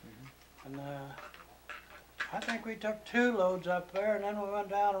 And I think we took 2 loads up there, and then we went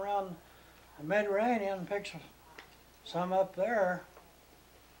down around the Mediterranean and picked some up there,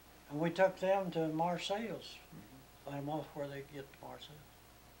 and we took them to Marseilles, let them off where they could get to Marseilles.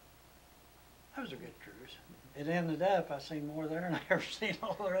 That was a good cruise. It ended up, I seen more there than I ever seen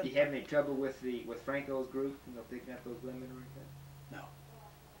all the rest. Did you have any trouble with Franco's group, you know, picking up those women or anything?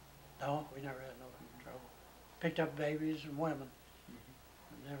 No, we never had no trouble. Picked up babies and women.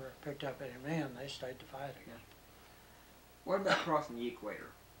 Never picked up any men. They stayed to fight again. What about crossing the equator?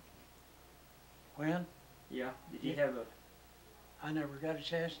 When? Yeah. Did you have a? I never got a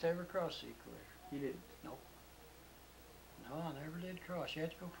chance to ever cross the equator. You didn't. No, I never did cross. You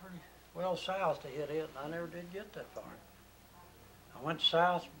had to go pretty well south to hit it, and I never did get that far. I went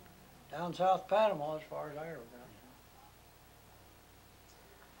south, down South Panama as far as I ever got.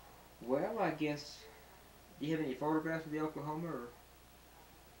 Well, I guess. Do you have any photographs of the Oklahoma or?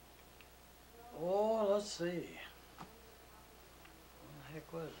 Oh, let's see. What the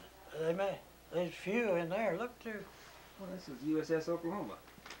heck was it? There's a few in there. Look through. Well, this is USS Oklahoma.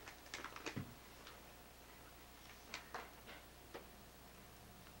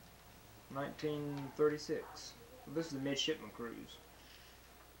 (1936). Well, this is a Midshipman cruise.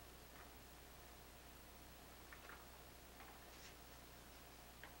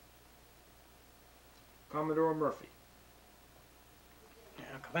 Commodore Murphy.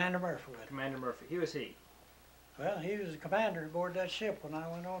 Yeah, Commander Murphy with it. Commander Murphy. Who was he? Well, he was the commander aboard that ship when I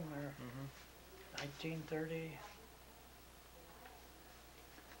went on there. 1930.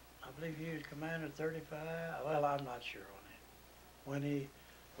 I believe he was commander 35. Well, I'm not sure on it when he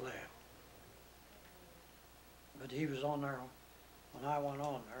left. But he was on there when I went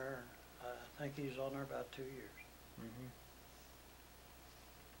on there. I think he was on there about 2 years.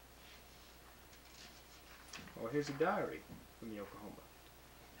 Well, here's a diary from the Oklahoma.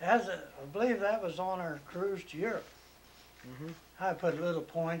 I believe that was on our cruise to Europe. I put little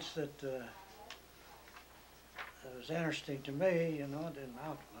points that was interesting to me, you know. It didn't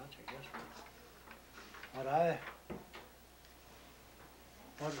amount to much, I guess. But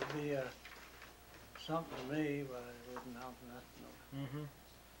what would be something to me, but it wouldn't amount to nothing.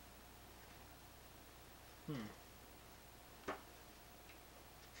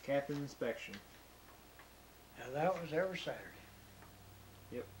 Captain's inspection. Now that was every Saturday.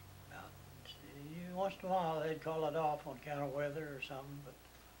 Yep. Once in a while they'd call it off on account of weather or something, but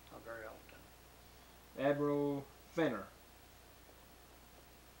not very often. Admiral Fenner.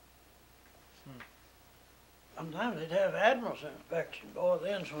 Sometimes they'd have admiral's inspection. Boy,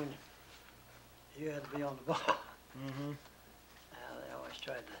 then's when you had to be on the ball. They always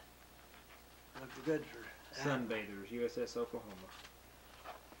tried to look good for Sunbathers, USS Oklahoma.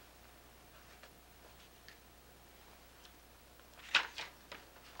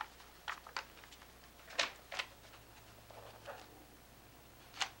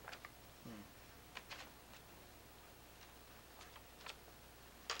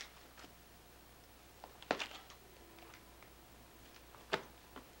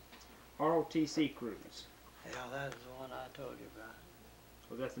 ROTC cruise. Yeah, that's the one I told you about.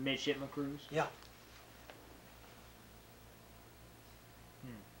 Was that the Midshipman cruise? Yeah.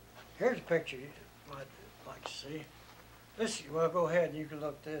 Here's a picture you might like to see. This, well, go ahead and you can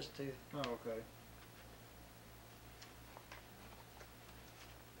look this too. Oh, okay.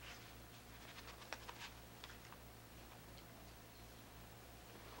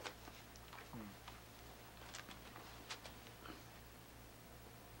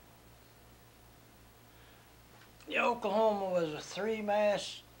 The Oklahoma was a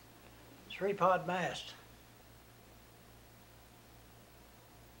 3-pod mast.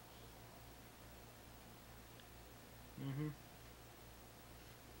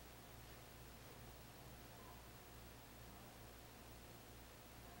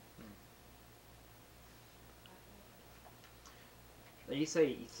 You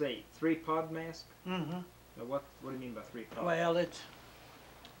say 3-pod mast? Mm-hmm. Now what do you mean by 3-pod? Well, it's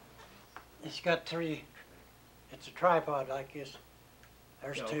got 3. It's a tripod like this.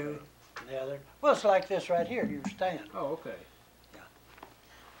 There's Yeah, 2, okay. and the other. Well, it's like this right here. You stand. Oh, okay. Yeah.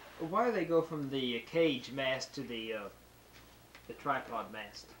 Well, why do they go from the cage mast to the tripod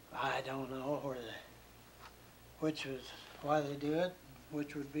mast? I don't know which was why they do it,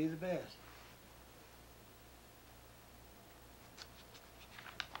 which would be the best.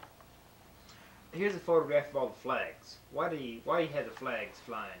 Here's a photograph of all the flags. Why do you have the flags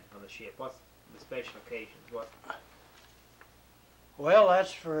flying on the ship? What's the special occasions? What? Well,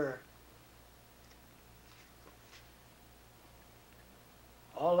 that's for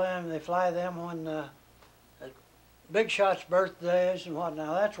all them, they fly them when big shot's birthdays and what.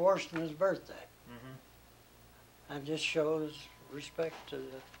 Now that's worse than his birthday. And just shows respect to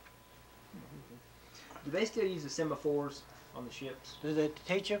the. Do they still use the semaphores on the ships? Do they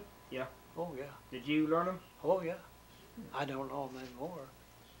teach them? Yeah. Oh yeah. Did you learn them? Oh yeah. I don't know them anymore.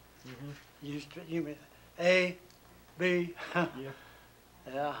 Used to, you mean A, B. Yeah.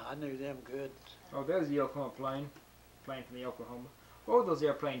 Yeah, I knew them good. Oh, there's the Oklahoma plane from the Oklahoma. What were those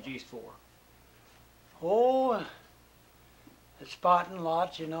airplanes used for? Oh, it's spotting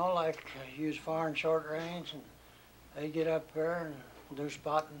lots, you know, like use far and short range, and they get up there and do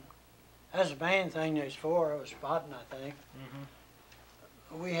spotting. That's the main thing it's for, was spotting, I think.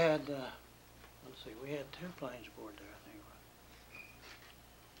 We had, let's see, we had 2 planes aboard there, I think.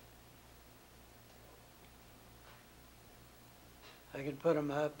 They could put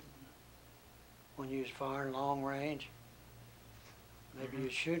them up when you was firing long range. Maybe you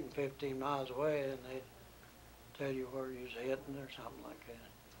was shooting 15 miles away and they'd tell you where you was hitting or something like that.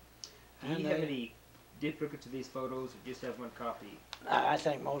 Do you have any duplicates of these photos or just have one copy? I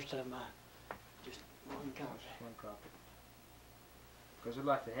think most of them, just one copy. One copy. Because we'd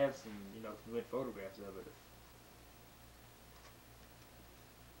like to have some, you know, some good photographs of it.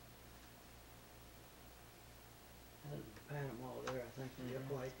 Panama there, I think, in the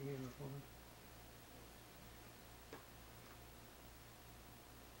white uniform.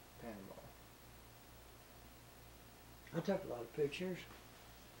 Panama. I took a lot of pictures.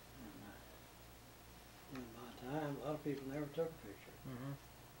 And, in my time, a lot of people never took a picture.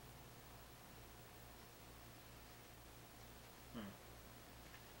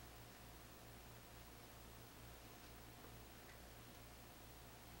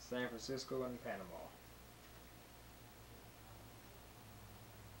 San Francisco and Panama.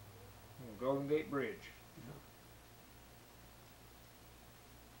 Golden Gate Bridge.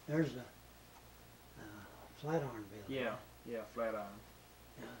 There's a Flatiron building. Yeah, Flatiron.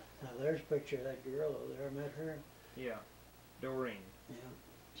 Yeah. Now there's a picture of that girl over there. I met her. Yeah, Doreen. Yeah,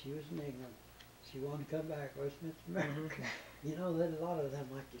 she was in England. She wanted to come back, wasn't it, to America? You know, there's a lot of them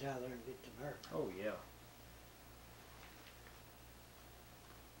like to get out there and get to America. Oh, yeah.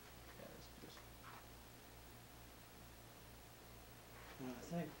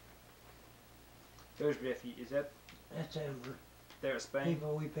 I think There's refuge. Is that that's Amber. there at Spain?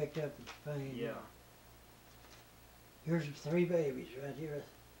 People we picked up in Spain. Yeah. Here's 3 babies right here.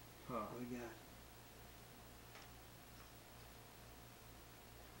 Huh. We got.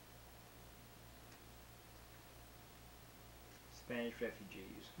 Spanish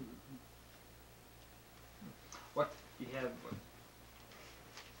refugees. What you have?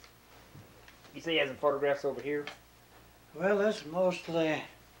 You say he has some photographs over here? Well, that's mostly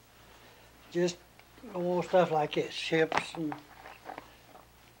just old stuff like this, ships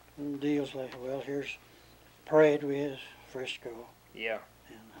and deals like, well, here's parade with Frisco. Yeah.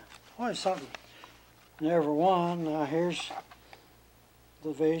 And, well, it's something never won. Now here's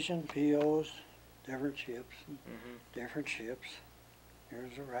the vision, POs, different ships, different ships.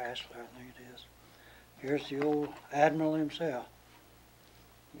 Here's the Wrestler, I think it is. Here's the old Admiral himself.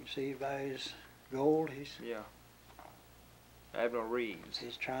 You see by his gold, he's Admiral Reeves.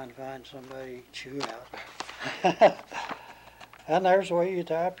 He's trying to find somebody to chew out. And there's the way you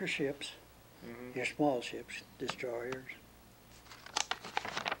tie up your ships, your small ships, destroyers.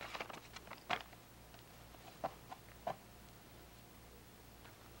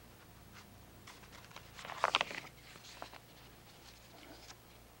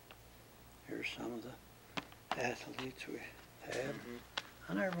 Here's some of the athletes we had.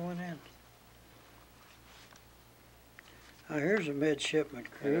 I never went in. Now here's a midshipman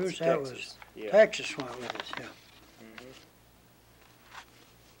cruise. That Texas. was Texas went with us, yeah.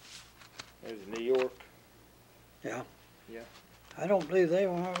 There's New York. Yeah. Yeah. I don't believe they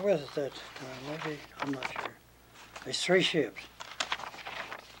went with us that time. Maybe, I'm not sure. There's 3 ships.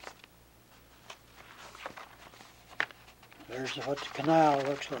 There's what the canal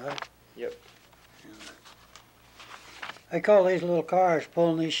looks like. Yep. They call these little cars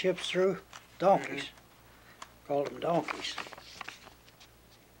pulling these ships through donkeys. Call them donkeys.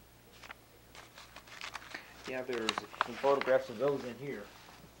 Yeah, there's some photographs of those in here.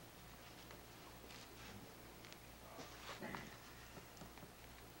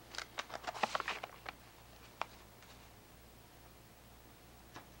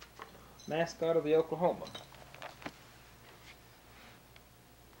 Mascot of the Oklahoma.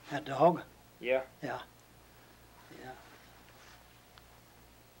 That dog? Yeah. Yeah. Yeah.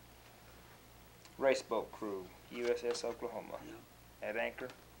 Raceboat crew, USS Oklahoma. Yep. At anchor.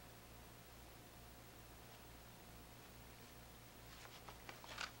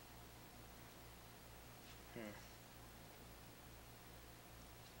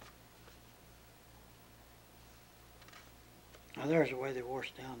 Now there's the way they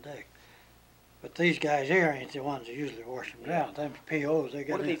wash down deck. But these guys here ain't the ones that usually wash them down. Them POs, they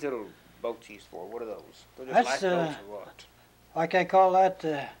got What are in- these little boats used for? What are those? They're just That's, lifeboats or what? like they call that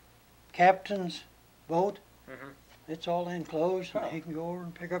the captain's boat. Mm-hmm. It's all enclosed, and Oh. he can go over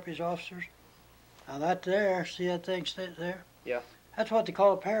and pick up his officers. Now that there, see that thing sit there? Yeah. That's what they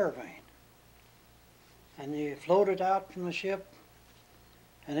call a paravane. And you float it out from the ship,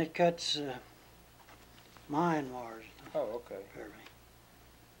 and it cuts Myanmar's Oh, okay. paravane.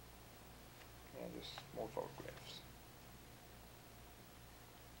 Yeah, just more photographs.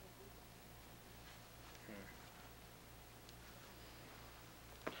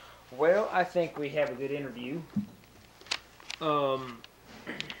 Well, I think we have a good interview.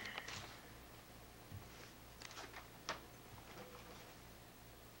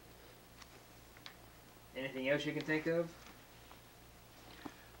 Anything else you can think of?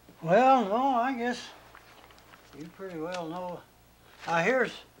 Well, no, I guess you pretty well know. Now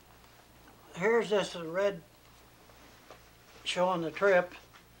here's this red showing the trip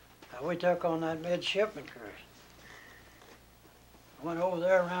that we took on that Midshipman cruise. I went over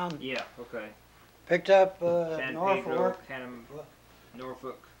there around, Yeah, okay. picked up San Pedro, Norfolk.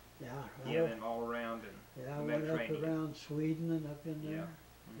 Norfolk, Yeah, yeah, then all around and yeah, I the went up Mediterranean. around Sweden and up in there, Yeah.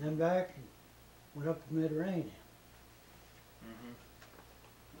 and then back and went up the Mediterranean. Mm-hmm.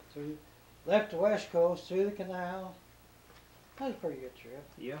 Through, left the west coast through the canal. That was a pretty good trip.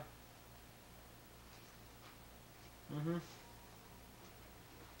 Yeah. Mm-hmm.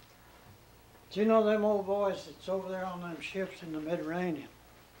 Do you know them old boys that's over there on them ships in the Mediterranean?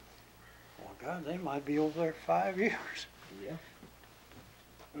 Oh God, they might be over there 5 years. Yeah.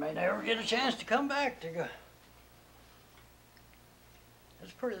 May never get a chance to come back to go.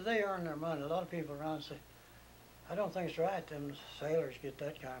 It's pretty, they earn their money. A lot of people around say, I don't think it's right them sailors get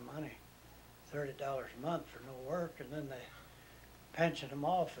that kind of money, $30 a month for no work, and then they pension them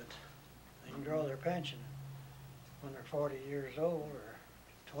off it. They can draw their pension when they're 40 years old or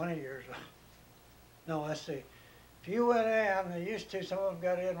 20 years old. No, let's see. If you went in, they used to, some of them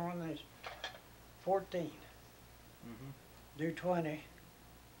got in when they was 14, Mm-hmm. do 20, and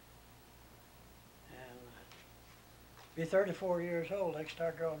be 34 years old, they can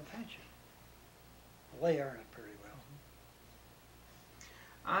start drawing a pension. Well, they earn it pretty well.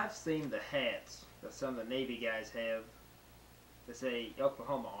 I've seen the hats that some of the Navy guys have that say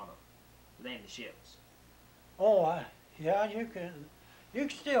Oklahoma on them, the name of the ships. Oh, yeah, you can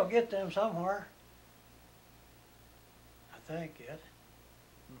still get them somewhere. I think yet.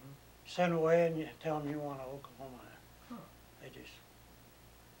 Mm-hmm. Send away and you tell them you want an Oklahoma. Huh. They just,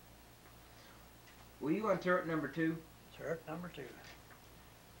 Were you on turret number 2? turret number 2.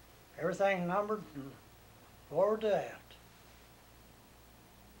 Everything numbered from forward to aft.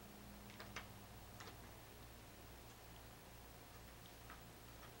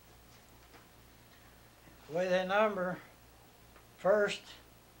 The way they number, first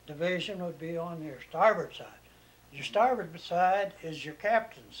division would be on your starboard side. Your starboard side is your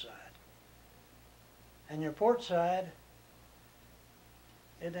captain's side. And your port side,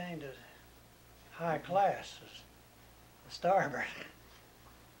 it ain't as high class as the starboard.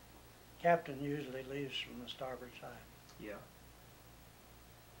 Captain usually leaves from the starboard side. Yeah.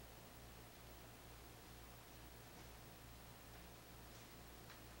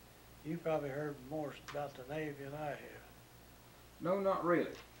 You probably heard more about the Navy than I have. No, not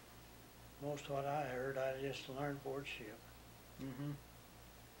really. Most of what I heard, I just learned aboard ship. Mm-hmm.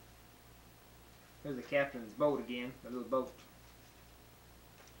 There's the captain's boat again, the little boat.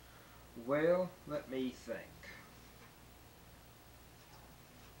 Well, let me think.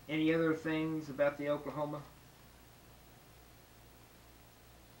 Any other things about the Oklahoma?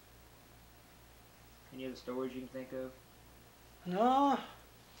 Any other stories you can think of? No.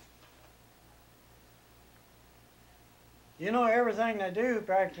 You know, everything they do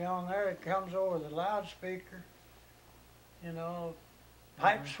practically on there, it comes over the loudspeaker. You know,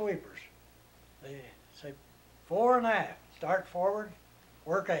 pipe sweepers. They say fore and aft. Start forward,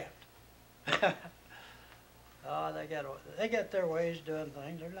 work aft. Oh, they got their ways of doing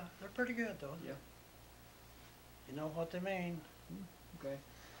things. They're pretty good though. Yeah. You know what they mean. Okay.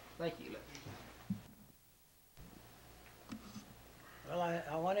 Thank you. Well,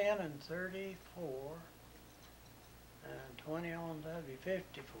 I went in 34, and 20 on, that'd be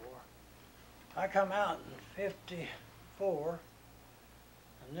 54. I come out in 54,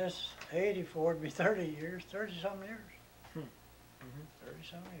 and this 84 would be 30 years, 30-some years.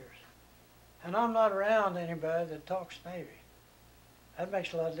 30-some years. And I'm not around anybody that talks Navy. That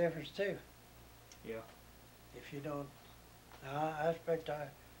makes a lot of difference too. Yeah. If you don't, I expect I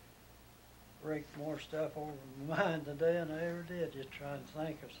raked more stuff over my mind today than I ever did, just trying to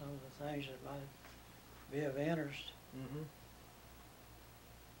think of some of the things that might be of interest. Mm-hmm.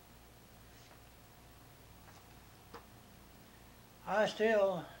 I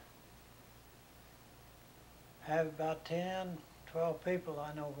still have about 10, 12 people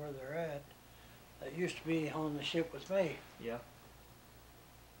I know where they're at that used to be on the ship with me. Yeah.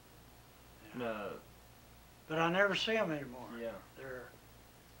 No. But I never see them anymore. Yeah. They're,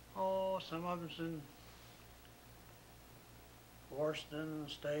 some of them's in Washington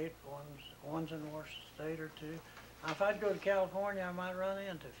State, one's in Washington State or two. Now, if I'd go to California, I might run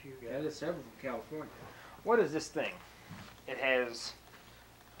into a few Yeah, guys. there's several from California. What is this thing? It has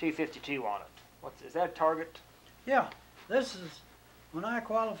 252 on it. Is that a target? Yeah, this is when I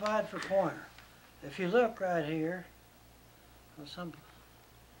qualified for pointer. If you look right here,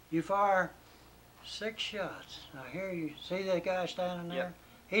 you fire 6 shots. Now here you see that guy standing there? Yep.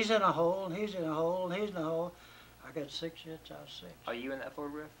 He's in a hole, and he's in a hole, and he's in a hole. I got 6 hits out of 6. Are you in that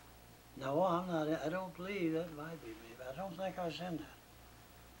photograph? No, I'm not. I don't believe that might be me, but I don't think I was in that.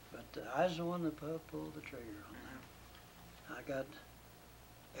 But I was the one that pulled the trigger on that. I got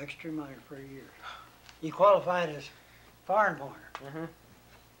extra money for a year. You qualified as foreign pointer. Mm-hmm.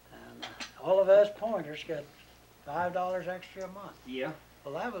 And all of us pointers got $5 extra a month. Yeah.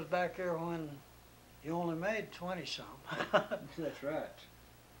 Well, that was back there when you only made 20-some. That's right.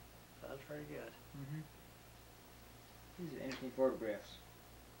 That's pretty good. Mm-hmm. These are interesting photographs.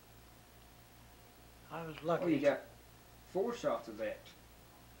 I was lucky. Oh, you got 4 shots of that.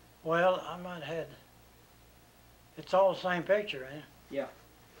 Well, I might have had. It's all the same picture, ain't it? Yeah.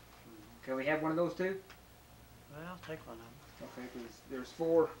 Can we have one of those too? Well, take one of them. Okay, because there's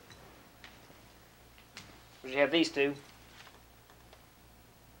 4. You have these 2.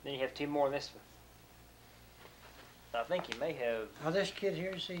 Then you have 2 more in this one. I think you may have. Now this kid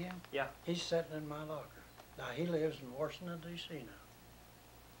here, you see him? Yeah. He's sitting in my locker. Now he lives in Washington, D.C. now.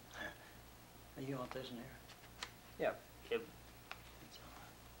 You want this in here? Yeah. Yep. It's all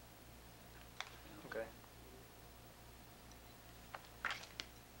Okay.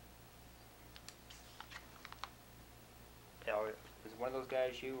 Yeah, is one of those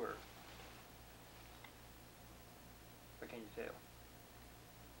guys you or can you tell?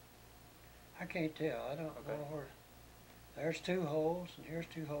 I can't tell. I don't Okay. know where. There's 2 holes, and here's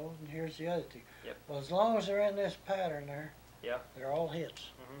 2 holes, and here's the other 2. Yep. Well, as long as they're in this pattern there, Yeah. they're all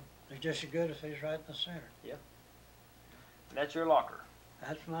hits. Mm-hmm. They're just as good if he's right in the center. And that's your locker.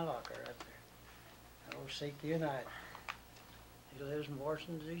 That's my locker right there. Oh, Seek Unite. He lives in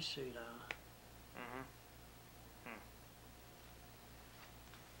Washington, D.C. now. Mm-hmm.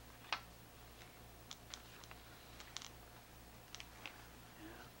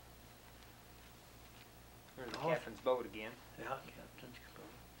 There's the Oh. captain's boat again. Yeah, Captain's Club.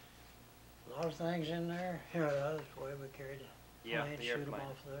 A lot of things in there. Here, that's the way we carried it. Yeah, Plane, the shoot 'em airplane.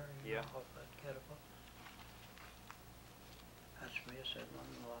 off there. Yeah. Off that catapult. That's me sitting on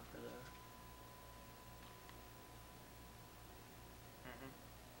the locker there. Mm-hmm.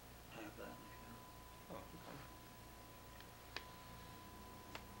 Have that. Oh, okay.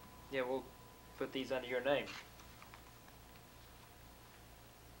 Yeah, we'll put these under your name.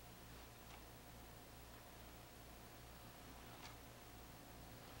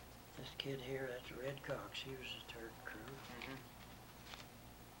 This kid here, that's Red Cox. He was the 3rd crew. Mm-hmm.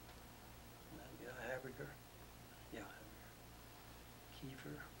 That guy, Haberger. Yeah, Haberger.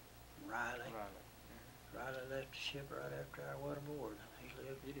 Kiefer. Riley. Riley left the ship right after I went aboard. He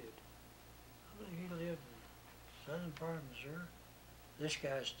lived. You did. I believe he lived in southern part of Missouri. This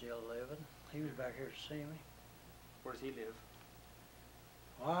guy's still living. He was back here to see me. Where does he live?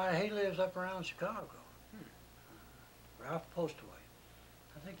 Why, he lives up around Chicago. Ralph Postaway.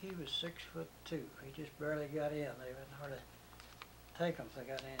 I think he was 6'2". He just barely got in. They wouldn't hardly take him if they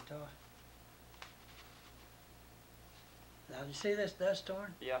got any toy. Now, do you see this dust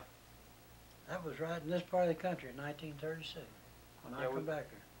storm? Yeah. That was right in this part of the country in 1936 when I Yeah, come back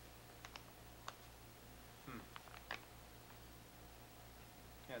here.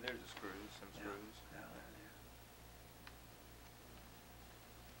 Yeah, there's the screws, some Yeah. screws. Yeah, there they are.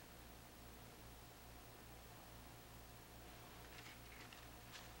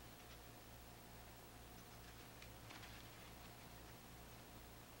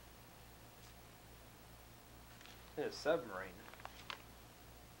 It's a submarine.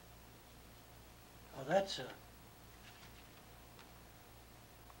 Oh, that's a. I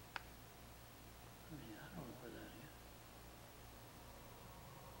mean, I don't know where that is.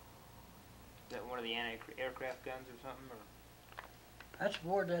 Is that one of the anti-aircraft guns or something? Or? That's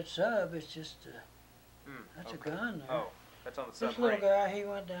aboard that sub. It's just that's Okay. a gun there. Oh, that's on the This submarine. little guy, he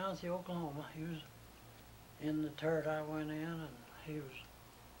went down to Oklahoma. He was in the turret I went in, and he was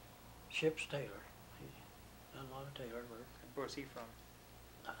ship's tailor. He done a lot of tailor work. Where's he from?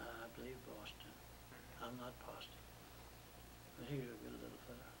 I believe Boston. I'm not positive. But he was a good little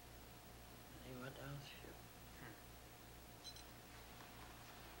fella. And he went down the ship.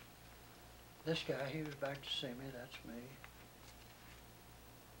 This guy, he was back to see me. That's me.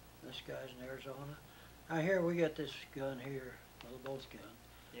 This guy's in Arizona. Now here we got this gun here, well, both gun,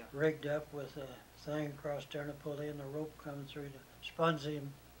 Yeah. rigged up with a thing across there and a pulley and the rope coming through to sponge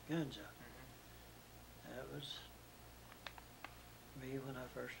them guns up. That was me when I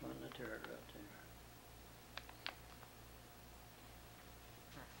first went in the turret up there.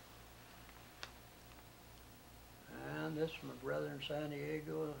 And this is my brother in San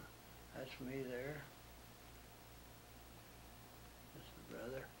Diego. That's me there. This is my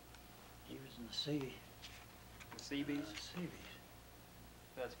brother. He was in the Sea. The Seabees? Seabees.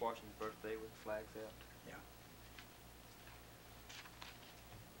 That's Washington's birthday with flags out. Yeah.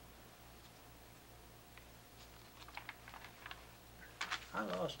 I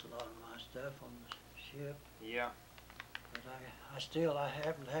lost a lot of my stuff on the ship, Yeah. but I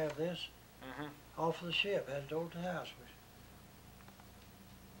happen to have this off of the ship. Had it over to the house.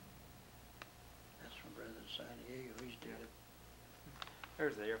 That's my brother in San Diego. He's dead.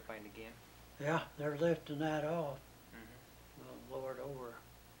 There's the airplane again. Yeah, they're lifting that off. We'll lower it over,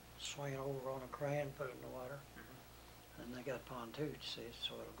 swing it over on a crane, put it in the water. And they got pontoons, see,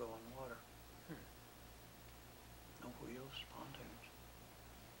 so it'll go in the water. No wheels, pontoons.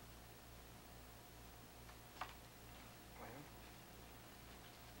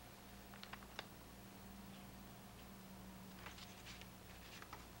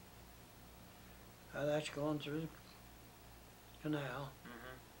 That's going through the canal.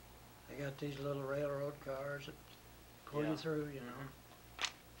 They got these little railroad cars that pull you through, you know.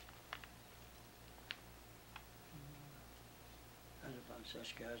 There's a bunch of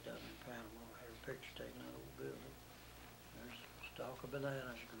such guys down in Panama. I had a picture taken of the old building. There's a stalk of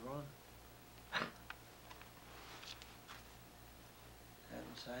bananas growing. And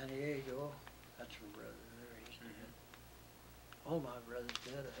in San Diego, that's my brother there, he's dead. All my brothers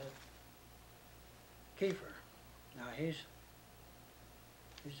dead. I had Kiefer. Now he's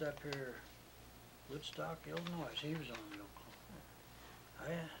up here, Woodstock, Illinois. He was on the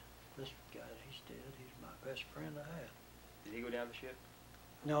Oklahoma. This guy, he's dead. He's my best friend I had. Did he go down the ship?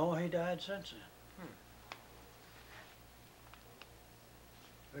 No, he died since then.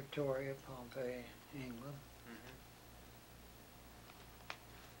 Victoria, Pompeii, England.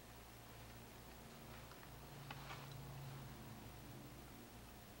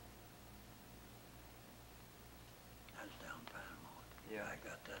 That's down Panama. Yeah. I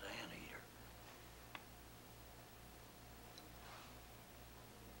got that anteater.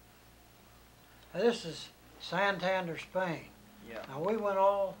 Now, this is Santander, Spain. Yeah. Now we went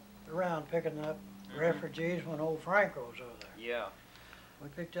all around picking up refugees when old Franco was over there. Yeah. We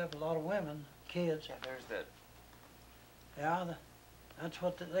picked up a lot of women, kids. Yeah, there's that. Yeah, that's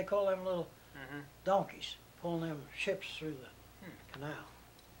what they call them little donkeys, pulling them ships through the canal.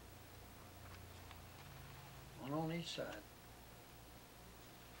 One on each side.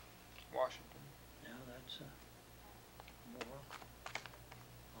 Washington. Yeah, that's more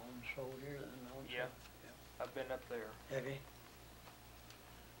on shoal here than on Yeah. shoal. I've been up there. Heavy.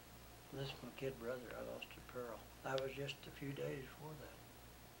 This is my kid brother. I lost to Pearl. That was just a few days before that.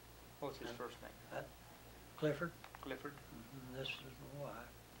 What's his first name? Clifford. Clifford. This is my wife.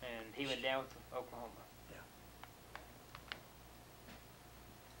 And he went down with Oklahoma. Yeah.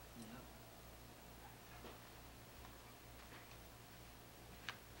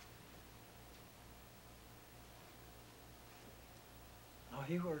 No,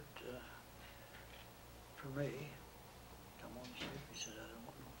 he worked for me. Come on the ship. He said, I don't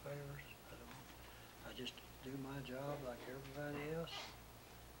want no favors. I just do my job like everybody else.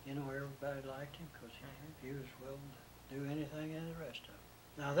 You know, everybody liked him because he was willing to do anything and the rest of it.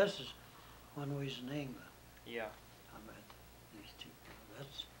 Now this is when we was in England. Yeah. I met these two.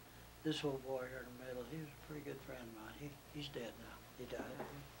 This old boy here in the middle. He was a pretty good friend of mine. He's dead now. He died.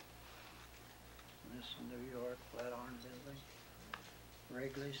 And this is New York, Flatiron Building,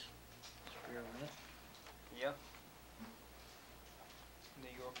 Wrigley's, Spearmint. Yeah.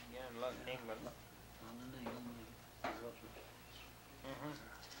 New York again, London, England. London, England. Mm-hmm.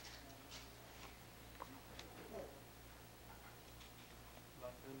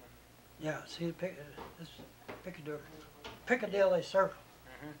 London Yeah, see the this Piccadilly Circle.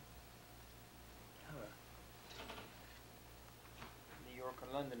 and New York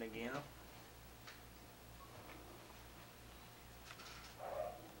and London again.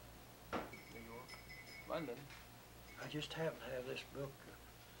 New York, London. I just happen to have this book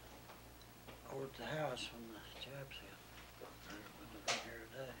over at the house when the chaps here. I wouldn't have been here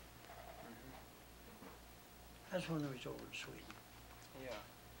today. Mm-hmm. That's when we was over in Sweden. Yeah.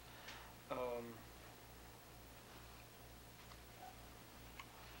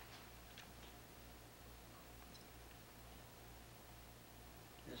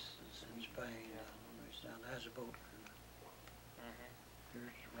 This is in Spain. Yeah. When we was down there's a boat. Mm-hmm.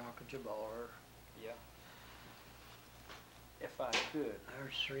 Here's the Rock of Jabbar. Yeah. If I could,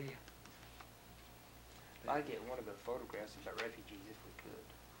 There's three. I'd get one of the photographs of the refugees if we could.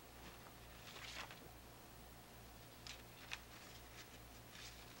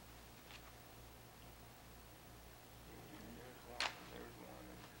 There's one.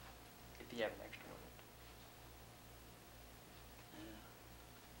 If you have an extra one.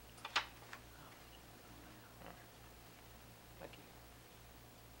 Thank you.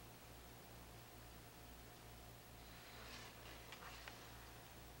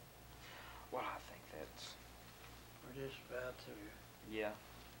 Well, I think that's, We're just about to. yeah.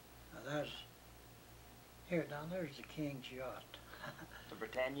 Now there's, here down there's the King's yacht. The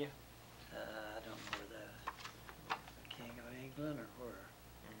Britannia? I don't know where that is. The King of England or where?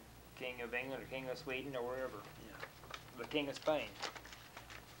 King of England or King of Sweden or wherever. Yeah. The King of Spain.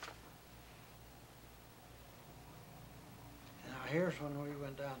 Now here's when we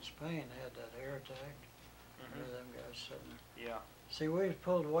went down Spain, they had that air attack. Where them guys sitting there. Yeah. See, we was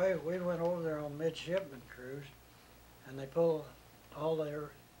pulled away. We went over there on Midshipman cruise, and they pulled all their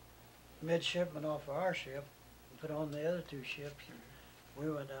midshipmen off of our ship and put on the other two ships. And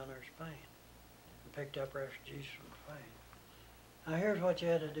we went down there to Spain and picked up refugees from Spain. Now here's what you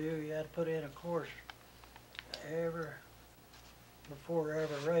had to do. You had to put in a course before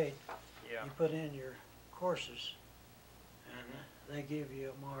every raid. Yeah. You put in your courses, and they give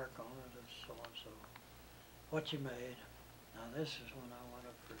you a mark on it of so and so. What you made. Now this is when I went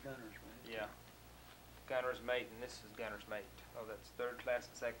up for gunner's mate. Yeah. Gunner's mate, and this is gunner's mate. Oh, that's third class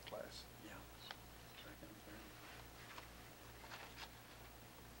and second class. Yeah. Second and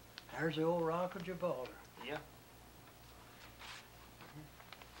third. There's the old Rock of Gibraltar. Yeah.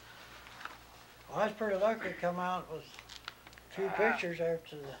 Well, I was pretty lucky to come out with a few pictures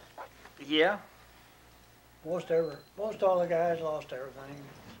after the Yeah. most all the guys lost everything.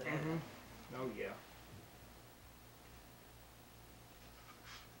 So, Oh yeah.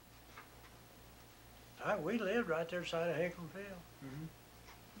 we lived right there side of Hickman Field.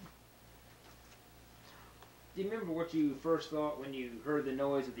 Do you remember what you first thought when you heard the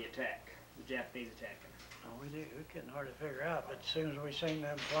noise of the attack, the Japanese attacking? Oh, we couldn't hardly figure out, but as soon as we seen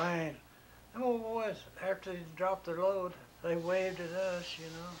them planes, them old boys, after they dropped their load, they waved at us, you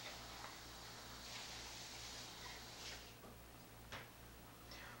know.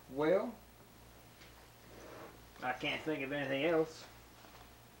 Well, I can't think of anything else.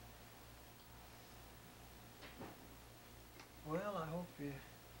 Well, I hope you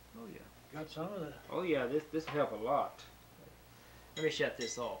Oh yeah. got some of the. Oh yeah, this will help a lot. Let me shut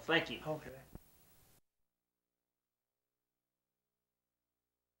this off. Thank you. Okay.